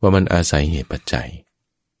ว่ามันอาศัยเหตุปัจจัย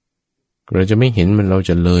เราจะไม่เห็นมันเรา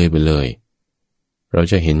จะเลยไปเลยเรา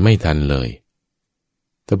จะเห็นไม่ทันเลย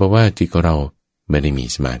แต่เพราะว่าจิตของเราไม่ได้มี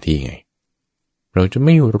สมาธิไงเราจะไ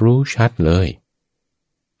ม่รู้ชัดเลย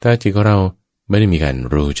ถ้าจิตของเราไม่ได้มีการ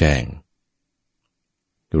รู้แจ้ง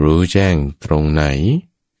ตรงไหน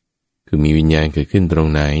คือมีวิญญาณเกิดขึ้นตรง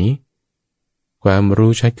ไหนความ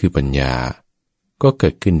รู้ชัดคือปัญญาก็เกิ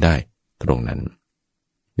ดขึ้นได้ตรงนั้น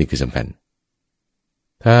นี่คือสำคัญ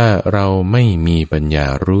ถ้าเราไม่มีปัญญา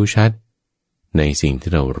รู้ชัดในสิ่ง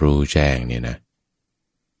ที่เรารู้แจ้งเนี่ยนะ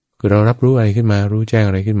คือเรารับรู้อะไรขึ้นมารู้แจ้ง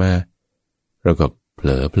อะไรขึ้นมาเราก็เผล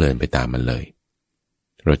อเพลินไปตามมันเลย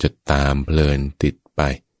เราจะตามเพลินติดไป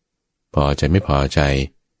พอใจไม่พอใจ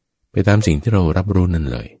ไปตามสิ่งที่เรารับรู้นั่น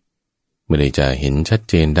เลยไม่ได้จะเห็นชัด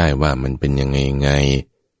เจนได้ว่ามันเป็นยังไง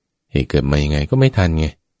เหตุเกิดมายังไงก็ไม่ทันไง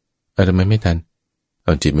ทำไมไม่ทันเอ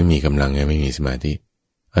าจิตไม่มีกำลังไงไม่มีสมาธิ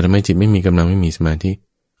ทำไมจิตไม่มีกำลังไม่มีสมาธิ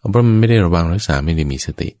เพราะมันไม่ได้ระวังรักษาไม่ได้มีส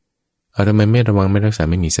ติทำไมไม่ระวังไม่รักษา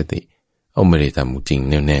ไม่มีสติไม่ได้ทำจริง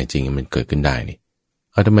แน่จริงมันเกิดขึ้นได้นี่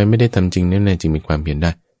ทำไมไม่ได้ทำจริงแน่จริงมีความเพียรไ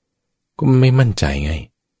ด้ก็ไม่มั่นใจไง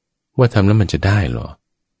ว่าทำแล้วมันจะได้หรอ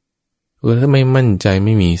ถ้าไม่มั่นใจไ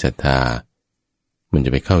ม่มีศรัทธามันจะ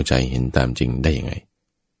ไปเข้าใจเห็นตามจริงได้ยังไง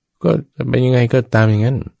ก็เป็นยังไงก็ตามอย่าง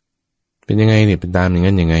นั้นเป็นยังไงเนี่ยเป็นตามอย่าง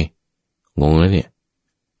นั้นยังไงงงแล้วเนี่ย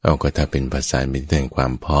ก็ถ้าเป็นภาษาเป็นแห่งควา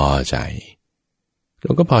มพอใจเร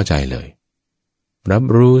าก็พอใจเลยรับ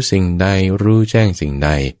รู้สิ่งใดรู้แจ้งสิ่งใด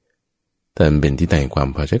แต่มันเป็นที่แต่งความ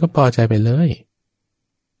พอใจก็พอใจไปเลย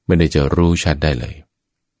ไม่ได้จะรู้ชัดได้เลย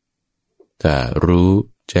แต่รู้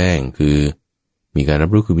แจ้งคือมีการรับ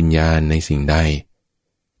รู้คือวิญญาณในสิ่งใด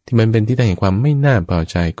ที่มันเป็นที่แต่งความไม่น่าพอ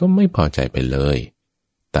ใจก็ไม่พอใจไปเลย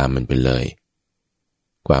ตามมันไปเลย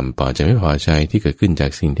ความพอใจไม่พอใจที่เกิดขึ้นจา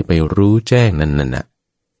กสิ่งที่ไปรู้แจ้งนั้นน่ะ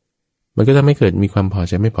มันก็ทำให้เกิดมีความพอ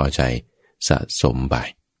ใจไม่พอใจสะสมไป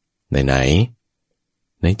ไหน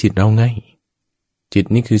ในจิตเราไงจิต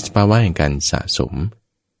นี่คือสภาวะแห่งการสะส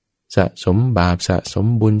มบาปสะสม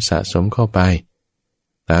บุญสะสมเข้าไป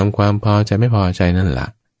ตามความพอใจไม่พอใจนั่นแหละ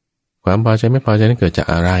ความพอใจไม่พอใจนั้นเกิดจาก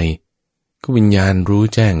อะไรก็วิญญาณรู้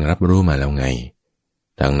แจ้งรับรู้มาแล้วไง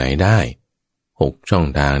ทางไหนได้6ช่อง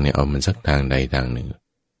ทางเนี่ยเอามันสักทางใดทางหนึ่ง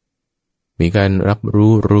มีการรับ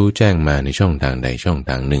รู้แจ้งมาในช่องทางใดช่อง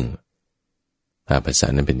ทางหนึ่งถ้าภาษา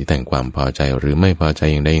นั้นเป็นที่แต่งความพอใจหรือไม่พอใจ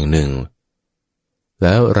อย่างใดอย่างหนึ่งแ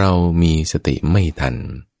ล้วเรามีสติไม่ทัน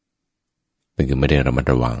นั่นคือไม่ได้ระมัด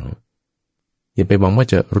ระวังอย่าไปหวังว่า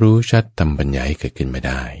จะรู้ชัดทำปัญญาให้เกิดขึ้นไม่ไ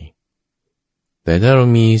ด้แต่ถ้าเรา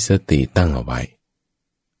มีสติตั้งเอาไว้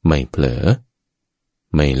ไม่เผลอ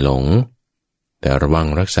ไม่หลงแต่ระวัง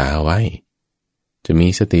รักษาไว้จะมี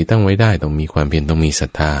สติตั้งไว้ได้ต้องมีความเพียรต้องมีศรั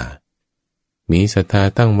ทธา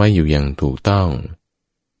ตั้งไว้อยู่อย่างถูกต้อง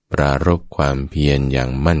ปรารภความเพียรอย่าง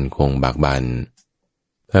มั่นคงบากบั่น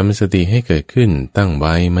ทำสติให้เกิดขึ้นตั้งไ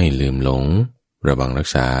ว้ไม่ลืมหลงระวังรัก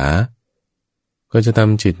ษาก็จะท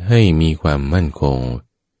ำจิตให้มีความมั่นคง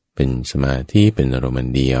เป็นสมาธิเป็นอารม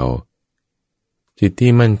ณ์เดียวจิต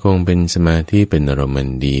ที่มั่นคงเป็นสมาธิเป็นอารม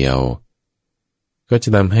ณ์เดียวก็จะ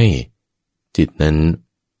ทำให้จิตนั้น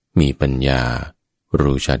มีปัญญา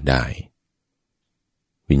รู้ชัดได้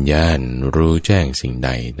วิญญาณรู้แจ้งสิ่งใด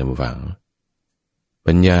ท่านผู้ฟัง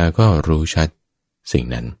ปัญญาก็รู้ชัดสิ่ง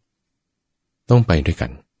นั้นต้องไปด้วยกั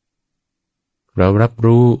นเรารับ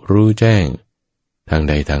รู้แจ้งทาง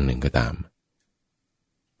ใดทางหนึ่งก็ตาม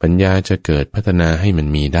ปัญญาจะเกิดพัฒนาให้มัน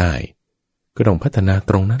มีได้ก็ต้องพัฒนา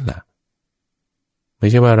ตรงนั้นล่ะไม่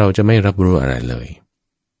ใช่ว่าเราจะไม่รับรู้อะไรเลย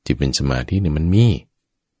จิตเป็นสมาธิเนี่ยมัน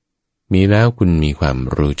มีแล้วคุณมีความ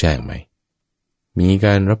รู้แจ้งไหมมีก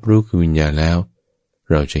ารรับรู้คือวิญญาณแล้ว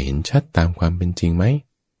เราจะเห็นชัดตามความเป็นจริงไหม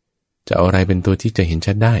จะเอาอะไรเป็นตัวที่จะเห็น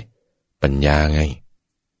ชัดได้ปัญญาไง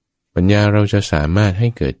ปัญญาเราจะสามารถให้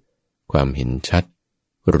เกิดความเห็นชัด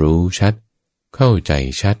รู้ชัดเข้าใจ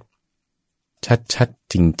ชัด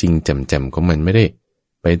จริงๆแจ่มๆของมันไม่ได้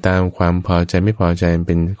ไปตามความพอใจไม่พอใจเ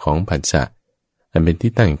ป็นของผัสสะอันเป็น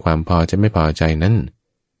ที่ตั้งความพอใจไม่พอใจนั้น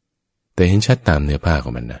แต่เห็นชัดตามเนื้อผ้าขอ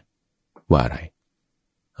งมันนะว่าอะไร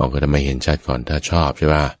เอาก็ทำไมเห็นชัดก่อนถ้าชอบใช่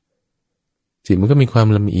ป่ะจิตมันก็มีความ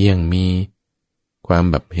ลำเอียงมีความ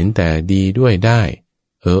แบบเห็นแต่ดีด้วยได้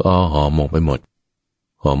ห่อหมกไปหมด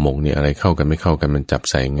ห่อหมกเนี่ยอะไรเข้ากันไม่เข้ากันมันจับ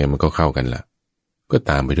ใส่ไงมันก็เข้ากันละก็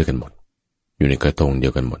ตามไปด้วยกันหมดอยู่ในกระทงเดี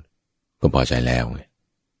ยวกันหมดก็พอใจแล้วไง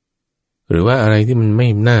หรือว่าอะไรที่มันไม่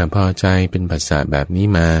น่าพอใจเป็นภาษาแบบนี้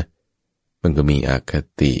มามันก็มีอค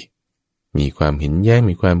ติมีความเห็นแย้ง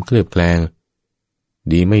มีความเคลือบแคลง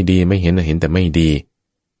ดีไม่ดีไม่เห็นแต่ไม่ดี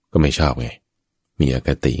ก็ไม่ชอบไงมีอค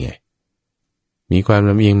ติไงมีความ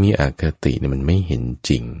ลำเอียงมีอคติเนี่ยมันไม่เห็นจ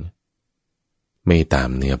ริงไม่ตาม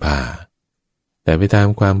เนื้อผ้าแต่ไปตาม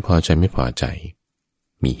ความพอใจไม่พอใจ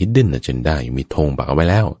มี hidden agenda มีธงปักเอาไว้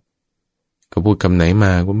แล้วก็พูดคำไหนม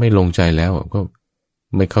าก็ไม่ลงใจแล้วก็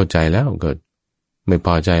ไม่เข้าใจแล้วก็ไม่พ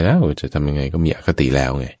อใจแล้วจะทำยังไงก็มีอคติแล้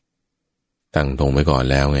วไงตั้งธงไว้ก่อน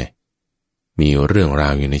แล้วไงมีเรื่องรา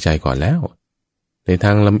วอยู่ในใจก่อนแล้วในท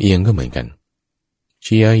างลำเอียงก็เหมือนกันเ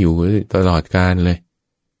ชียร์อยู่ตลอดกาลเลย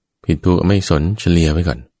ผิดถูกไม่สนเฉลี่ยไว้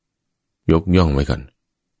ก่อนยกย่องไว้ก่อน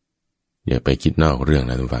อย่าไปคิดนอกเรื่อง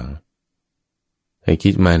นะทุกฝังให้คิ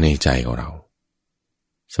ดมาในใจของเรา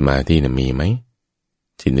สมาธิน่ะมีไหม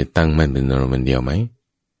จิตตั้งมั่นเป็นอารมณ์เดียวไหม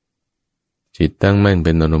จิตตั้งมั่นเ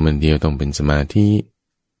ป็นอารมณ์เดียวต้องเป็นสมาธิ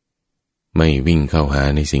ไม่วิ่งเข้าหา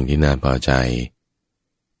ในสิ่งที่น่าพอใจ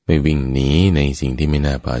ไม่วิ่งหนีในสิ่งที่ไม่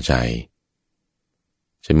น่าพอใจ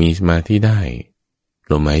จะมีสมาธิได้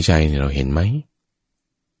ลมหายใจเนี่ยเราเห็นไหม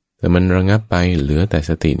แต่มันระงับไปเหลือแต่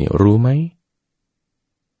สติเนี่ยรู้ไหม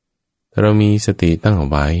ถ้าเรามีสติตั้งเอา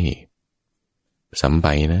ไว้ซ้ำไป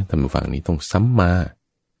นะท่านผู้ฟังนี้ต้องซ้ำมา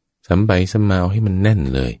เอาให้มันแน่น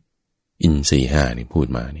เลยอินทรีย์ห้านี่พูด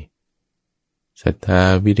มานี่ศรัทธา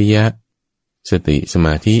วิริยะสติสม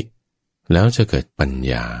าธิแล้วจะเกิดปัญ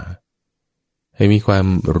ญาให้มีความ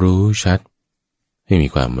รู้ชัด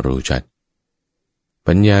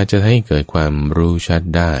ปัญญาจะให้เกิดความรู้ชัด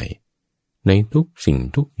ได้ในทุกสิ่ง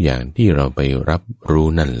ทุกอย่างที่เราไปรับรู้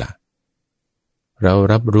นั่นล่ะเรา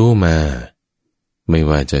รับรู้มาไม่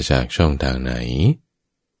ว่าจะจากช่องทางไหน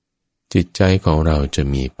จิตใจของเราจะ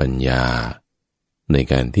มีปัญญาใน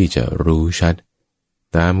การที่จะรู้ชัด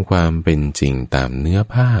ตามความเป็นจริงตามเนื้อ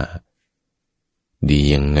ผ้าดี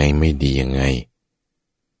ยังไงไม่ดียังไง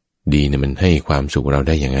ดีเนี่ยมันให้ความสุขเราไ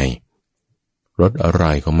ด้ยังไงรสอร่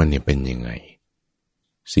อยของมันเนี่ยเป็นยังไง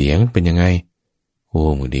เสียงเป็นยังไง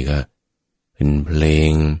บางทีก็เป็นเพล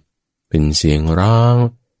งเป็นเสียงร้อง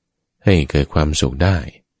ให้เกิดความสุขได้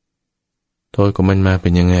โทษของมันมาเป็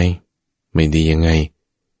นยังไงไม่ดียังไง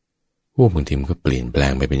บางทีมันก็เปลี่ยนแปล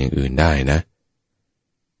งไปเป็นอย่างอื่นได้นะ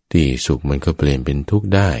ที่สุขมันก็เปลี่ยนเป็นทุกข์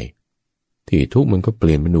ได้ที่ทุกข์มันก็เป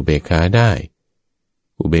ลี่ยนเป็นอุเบกขาได้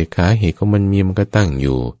อุเบกขาเหตุของมันมีมันก็ตั้งอ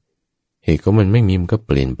ยู่เหตุของมันไม่มีมันก็เ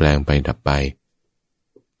ปลี่ยนแปลงไปดับไป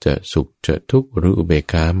จะสุขจะทุกข์หรืออุเบก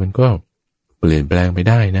ขามันก็เปลี่ยนแปลงไป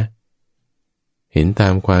ได้นะเห็นตา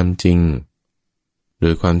มความจริงโด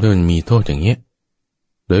ยความที่มันมีโทษอย่างเงี้ย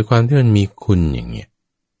โดยความที่มันมีคุณอย่างเงี้ย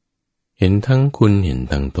เห็นทั้งคุณเห็น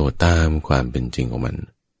ทั้งโทษตามความเป็นจริงของมัน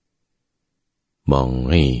มอง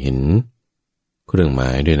ให้เห็นเครื่องหมา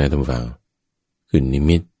ยด้วยนะท่านผู้ฟังคือนิ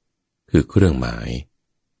มิตคือเครื่องหมาย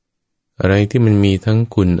อะไรที่มันมีทั้ง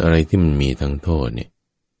คุณอะไรที่มันมีทั้งโทษเนี่ย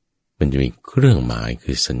มันจะมีเครื่องหมาย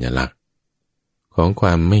คือสัญลักษณ์ของคว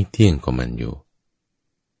ามไม่เที่ยงของมันอยู่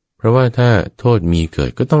เพราะว่าถ้าโทษมีเกิด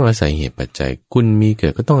ก็ต้องอาศัยเหตุปัจจัยคุณมีเกิ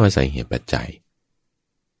ดก็ต้องอาศัยเหตุปัจจัย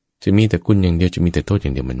จะมีแต่คุณอย่างเดียวจะมีแต่โทษอย่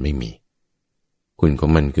างเดียวมันไม่มีคุณของ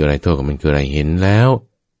มันคืออะไรโทษของมันคืออะไรเห็นแล้ว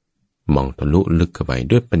มองทะลุลึกเข้าไป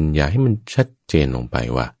ด้วยปัญญาให้มันชัดเจนลงไป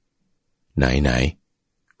ว่าไหน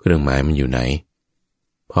เครื่องหมายมันอยู่ไหน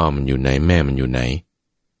พ่อมันอยู่ไหนแม่มันอยู่ไหน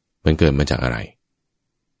มันเกิดมาจากอะไร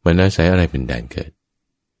มันอาศัยอะไรเป็นแดนเกิด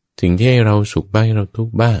สิ่งที่ให้เราสุขบ้างให้เราทุก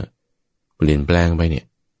ข์บ้างเปลี่ยนแปลงไปเนี่ย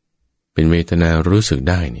เป็นเวทนารู้สึก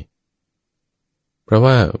ได้นี่เพราะ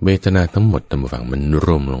ว่าเวทนาทั้งหมดท่านผู้ฟังมันร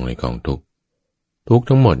วมลงในกองทุกข์ทุกข์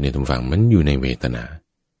ทั้งหมดเนี่ยท่านผู้ฟังมันอยู่ในเวทนา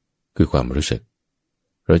คือความรู้สึก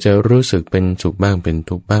เราจะรู้สึกเป็นสุขบ้างเป็น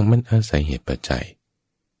ทุกข์บ้างมันอาศัยเหตุปัจจัย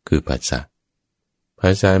คือผัสสะผั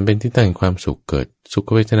สสะเป็นที่ตั้งแห่งความสุขเกิดสุข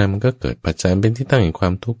เวทนามันก็เกิดผัสสะเป็นที่ตั้งแห่งควา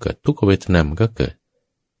มทุกข์เกิดทุกขเวทนามันก็เกิด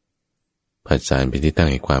ผัสสะเป็นที่ตั้ง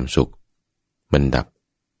แห่งความสุขมันดับ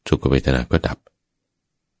สุขเวทนาก็ดับ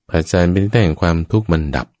ผัสสะเป็นที่ตั้งแห่งความทุกข์มัน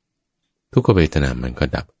ดับทุกขเวทนามันก็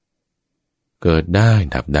ดับเกิดได้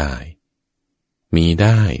ดับได้มีไ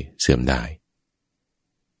ด้เสื่อมได้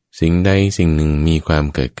สิ่งใดสิ่งหนึ่งมีความ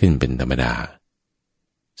เกิดขึ้นเป็นธรรมดา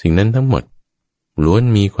สิ่งนั้นทั้งหมดล้วน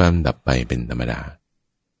มีความดับไปเป็นธรรมดา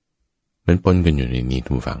มันปนกันอยู่ในนี้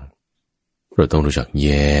ทุกฝั่งเราต้องรู้จักแย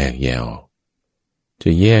กแยะออกจะ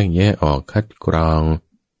แยกแยะออกคัดกรอง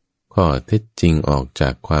ข้อเท็จจริงออกจา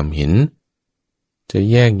กความเห็นจะ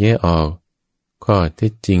แยกแยะออกข้อเท็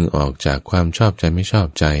จจริงออกจากความชอบใจไม่ชอบ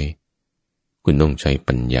ใจคุณต้องใช้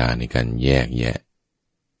ปัญญาในการแยกแยะ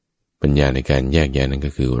ปัญญาในการแยกแยะนั่นก็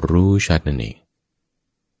คือรู้ชัดนั่นเอง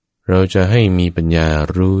เราจะให้มีปัญญา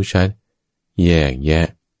รู้ชัดแยกแยะ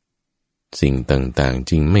สิ่งต่างๆ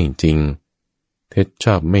จริงไม่จริงเท็จช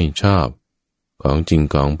อบไม่ชอบของจริง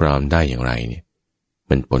ของปลอมได้อย่างไรเนี่ย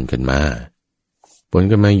มันปนกันมา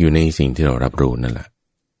อยู่ในสิ่งที่เรารับรู้นั่นแหละ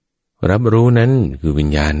รับรู้นั้นคือวิญ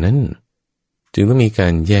ญาณนั้นจึงต้องมีกา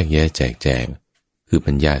รแยกแยะแจกแจงคือ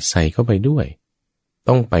ปัญญาใส่เข้าไปด้วย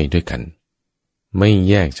ต้องไปด้วยกันไม่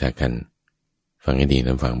แยกจากกันฟังให้ดีน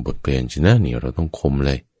ะฟังบทเพลงชนะนี่เราต้องคมเ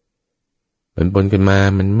ลยมันปนกันมา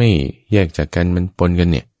มันไม่แยกจากกันมันปนกัน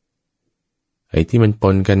เนี่ยไอ้ที่มันป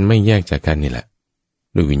นกันไม่แยกจากกันนี่แหละ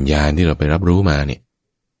ด้วยวิญญาณที่เราไปรับรู้มาเนี่ย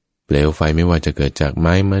เปลวไฟไม่ว่าจะเกิดจากไ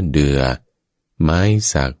ม้มะเดื่อไม้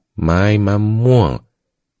สักไม้มะม่วง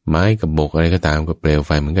ไม้กระบอกอะไรก็ตามก็เปลวไ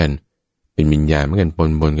ฟเหมือนกันเป็นวิญญาณเหมือนกันป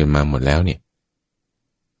นกันมาหมดแล้วเนี่ย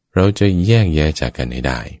เราจะแยกแยะจากกันให้ไ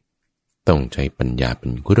ด้ต้องใช้ปัญญาเป็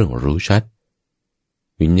นเรื่องรู้ชัด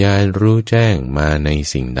วิญญาณรู้แจ้งมาใน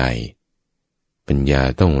สิ่งใดปัญญา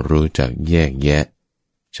ต้องรู้จักแยกแยะ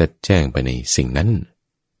ชัดแจ้งไปในสิ่งนั้น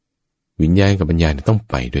วิญญาณกับปัญญาต้อง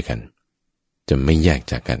ไปด้วยกันจะไม่แยก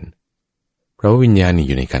จากกันเพราะวิญญาณนี่อ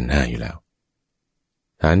ยู่ในขันธ์ห้าอยู่แล้ว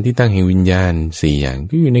ฐานที่ตั้งแห่งวิญญาณสี่อย่าง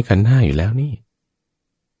ก็อยู่ในขันธ์ห้าอยู่แล้วนี่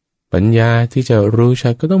ปัญญาที่จะรู้ชั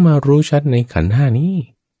ดก็ต้องมารู้ชัดในขันธ์ห้านี้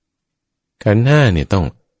ขันธ์ห้าเนี่ยต้อง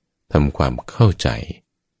ทำความเข้าใจ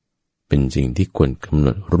เป็นสิ่งที่ควรกำหน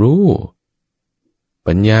ดรู้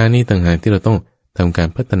ปัญญานี่ต่างหากที่เราต้องทำการ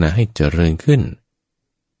พัฒนาให้เจริญขึ้น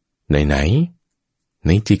ไหนใ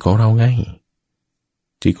นจิตของเราไง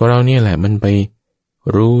จิตของเราเนี่ยแหละมันไป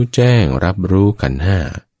รู้แจ้งรับรู้ขันธ์ห้า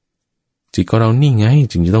จิตของเรานี่ไง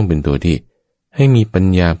จึงจะต้องเป็นตัวที่ให้มีปัญ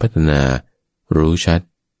ญาพัฒนารู้ชัด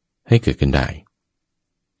ให้เกิดขึ้นได้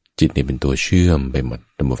จิตนี่เป็นตัวเชื่อมไปหมด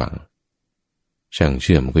ท่านผู้ฟังช่างเ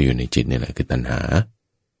ชื่อมมันก็อยู่ในจิตนี่แหละคือตัณหา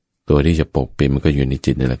ตัวที่จะปกปิดมันก็อยู่ใน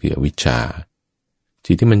จิตนี่แหละคืออวิชชา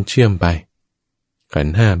จิตที่มันเชื่อมไปขัน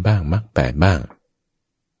ธ์ห้าบ้างมรรคแปดบ้าง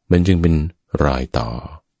มันจึงเป็นรอยต่อ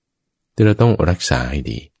ที่เราต้องรักษาให้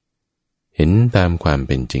ดีเห็นตามความเ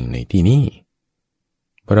ป็นจริงในที่นี้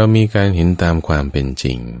พอเรามีการเห็นตามความเป็นจ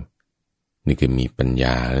ริงนี่คือมีปัญญ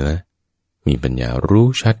าแล้วนะมีปัญญารู้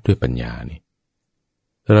ชัดด้วยปัญญานี่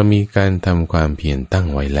เรามีการทำความเพียรตั้ง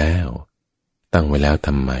ไว้แล้วท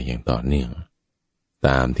ำมาอย่างต่อเนื่องต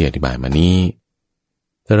ามที่อธิบายมานี้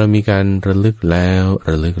ถ้าเรามีการระลึกแล้ว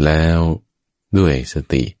ด้วยส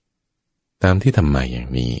ติตามที่ทำมาอย่าง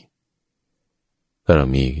นี้ถ้าเรา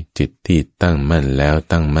มีจิตที่ตั้งมั่นแล้ว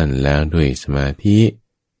ด้วยสมาธิ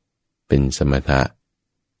เป็นสมถะ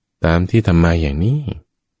ตามที่ทำมาอย่างนี้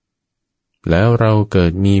แล้วเราเกิ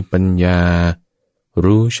ดมีปัญญา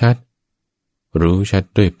รู้ชัด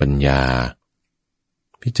ด้วยปัญญา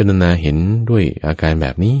พิจารณาเห็นด้วยอาการแบ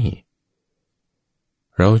บนี้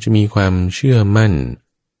เราจะมีความเชื่อ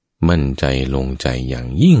มั่นใจลงใจอย่าง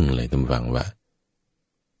ยิ่งเลยท่านฟังว่า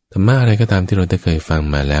ธรรมะอะไรก็ตามที่เราได้เคยฟัง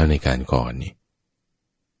มาแล้วในการก่อนนี่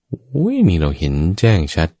นี่เราเห็นแจ้ง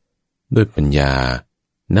ชัดด้วยปัญญา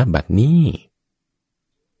ณบัดนี้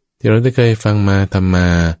ที่เราได้เคยฟังมาทำมา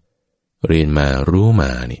เรียนมารู้ม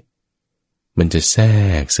านี่มันจะแทร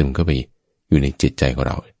กซึมเข้าไปอยู่ในจิตใจของเ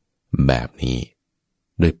ราแบบนี้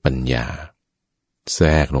ด้วยปัญญาแทร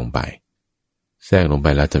กลงไป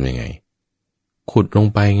แล้วทำยังไงขุดลง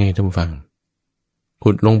ไปไงท่านฟัง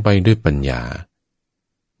ขุดลงไปด้วยปัญญา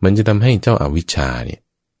มันจะทำให้เจ้าอวิชชาเนี่ย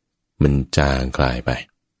มันจางคลายไป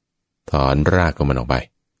ถอนรากของมันออกไป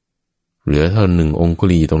เหลือเท่าหนึ่งองคุ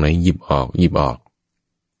ลีตรงไหนหยิบออก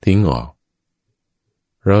ทิ้งออก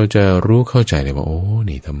เราจะรู้เข้าใจเลยว่าโอ้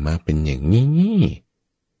นี่ธรรมะเป็นอย่างนี้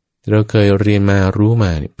เราเคยเรียนมารู้ม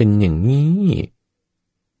าเป็นอย่างนี้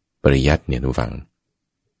ปริยัติเนี่ยทุกฝัง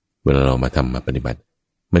เวลาเรามาทำมาปฏิบัติ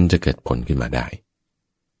มันจะเกิดผลขึ้นมาได้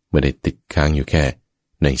ไม่ได้ติดค้างอยู่แค่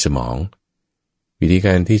ในสมองวิธีก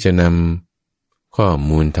ารที่จะนำข้อ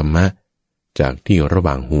มูลธรรมะจากที่ระห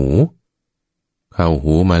ว่างหูเข้า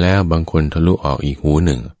หูมาแล้วบางคนทะลุออกอีกหูห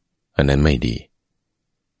นึ่งอันนั้นไม่ดี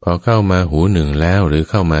พอเข้ามาหูหนึ่งแล้วหรือ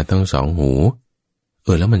เข้ามาทั้งสองหู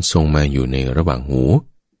แล้วมันทรงมาอยู่ในระหว่างหู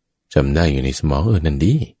จำได้อยู่ในสมองนั่น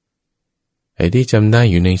ดีไอ้ที่จำได้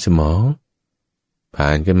อยู่ในสมองผ่า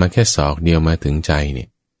นกันมาแค่ศอกเดียวมาถึงใจเนี่ย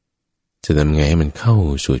จะทำไงให้มันเข้า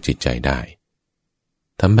สู่จิตใจได้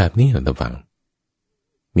ทำแบบนี้หรอท่านฟัง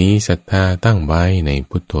มีศรัทธาตั้งไว้ใน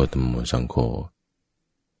พุทโธธัมโมสังโฆ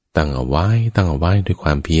ตั้งเอาไว้ด้วยคว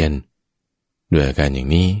ามเพียรด้วยอาการอย่าง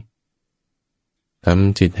นี้ท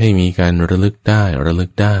ำจิตให้มีการระลึกได้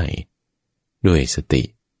ด้วยสติ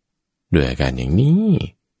ด้วยอาการอย่างนี้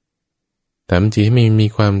ทำจิตให้มี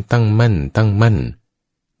ความตั้งมั่น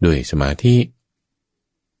ด้วยสมาธิ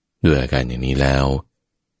ด้วยอาการอย่างนี้แล้ว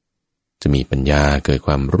จะมีปัญญาเกิดค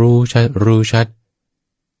วามรู้ชัด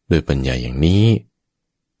ด้วยปัญญาอย่างนี้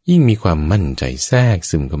ยิ่งมีความมั่นใจแทรก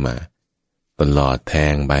ซึมเข้ามาตลอดแท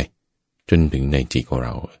งไปจนถึงในจิตของเร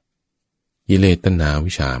ากิเลสตัณหา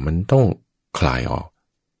วิชามันต้องคลายออก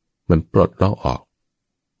มันปลดล็อกออก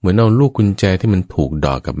เหมือนเอาลูกกุญแจที่มันถูกด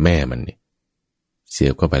อกกับแม่มันเนี่ยเสีย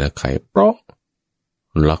บเข้าไปแล้วไขเปราะ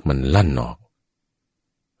ล็อกมันลั่นออก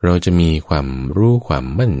เราจะมีความรู้ความ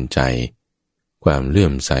มั่นใจความเลื่อ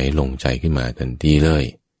มใสลงใจขึ้นมาทันทีเลย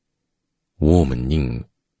มันยิ่ง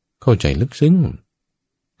เข้าใจลึกซึ้ง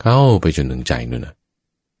เข้าไปจนถึงใจนู่นนะ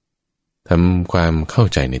ทำความเข้า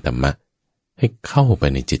ใจในธรรมะให้เข้าไป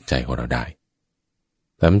ในจิตใจของเราได้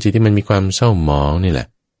ทำจิตที่มันมีความเศร้าหมองนี่แหละ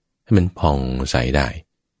ให้มันผ่องใสได้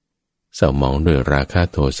เศร้าหมองด้วยราคะ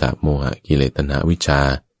โทสะโมหะกิเลสตัณหาวิชชา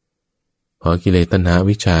พอกิเลสตัณหา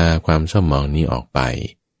วิชชาความเศร้าหมองนี้ออกไป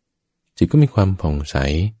จิตก็มีความผ่องใส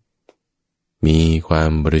มีควา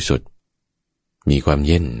มบริสุทธิ์มีความเ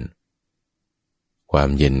ย็น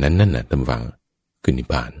นั้นน่ะตำวังคือนิพ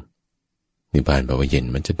พานแปลว่าเย็น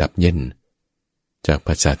มันจะดับเย็นจาก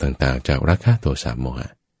ปัจจัยต่างๆจากราคะโทสะโมหะ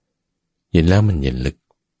เย็นแล้วมันเย็นลึก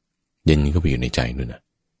เย็นก็ไปอยู่ในใจนู่นน่ะ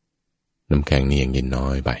น้ำแข็งนี่ยังเย็นน้อ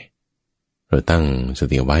ยไปเราตั้งส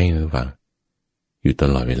ติไว้นะฟังอยู่ต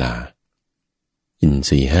ลอดเวลาอินท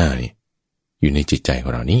รีย์ห้านี่อยู่ในจิตใจขอ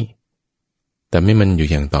งเรานี่แต่ไม่มันอยู่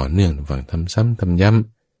อย่างต่อเนื่องฟังทำซ้ำทำย้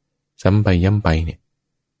ำซ้ำไปย้ำไปเนี่ย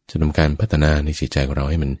จะทำการพัฒนาในจิตใจของเรา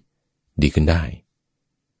ให้มันดีขึ้นได้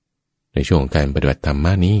ในช่วงของการปฏิบัติธรรม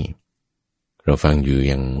นี้เราฟังอยู่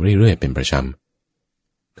อย่างเรื่อยๆเป็นประจ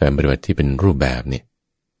ำการปฏิบัติที่เป็นรูปแบบเนี่ย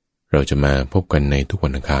เราจะมาพบกันในทุกวั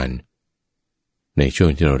นอังคารในช่วง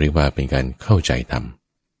ที่เราเรียกว่าเป็นการเข้าใจธรรม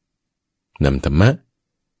นำธรรมะ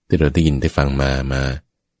ที่เราได้ยินได้ฟังมา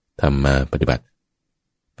ทำมาปฏิบัติ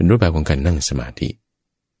เป็นรูปแบบของการนั่งสมาธิ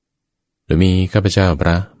โดยมีข้าพเจ้าพร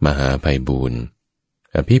ะมหาไพบูลย์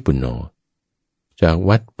อภิปุณโญจาก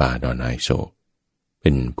วัดป่าดอนไฮโซเป็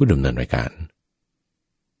นผู้ดำเนินรายการ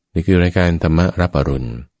นี่คือรายการธรรมรับอรุณ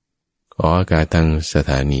ออกอากาศทางส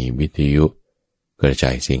ถานีวิทยุกระจ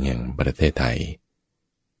ายเสียงแห่งประเทศไทย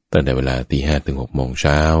ตั้งแต่เวลา 5:00 ถึง 6:00 น.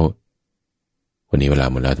วันนี้เวลา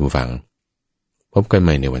หมดแล้วท่านผู้ฟังพบกันให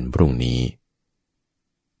ม่ในวันพรุ่งนี้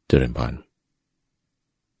เจริญพร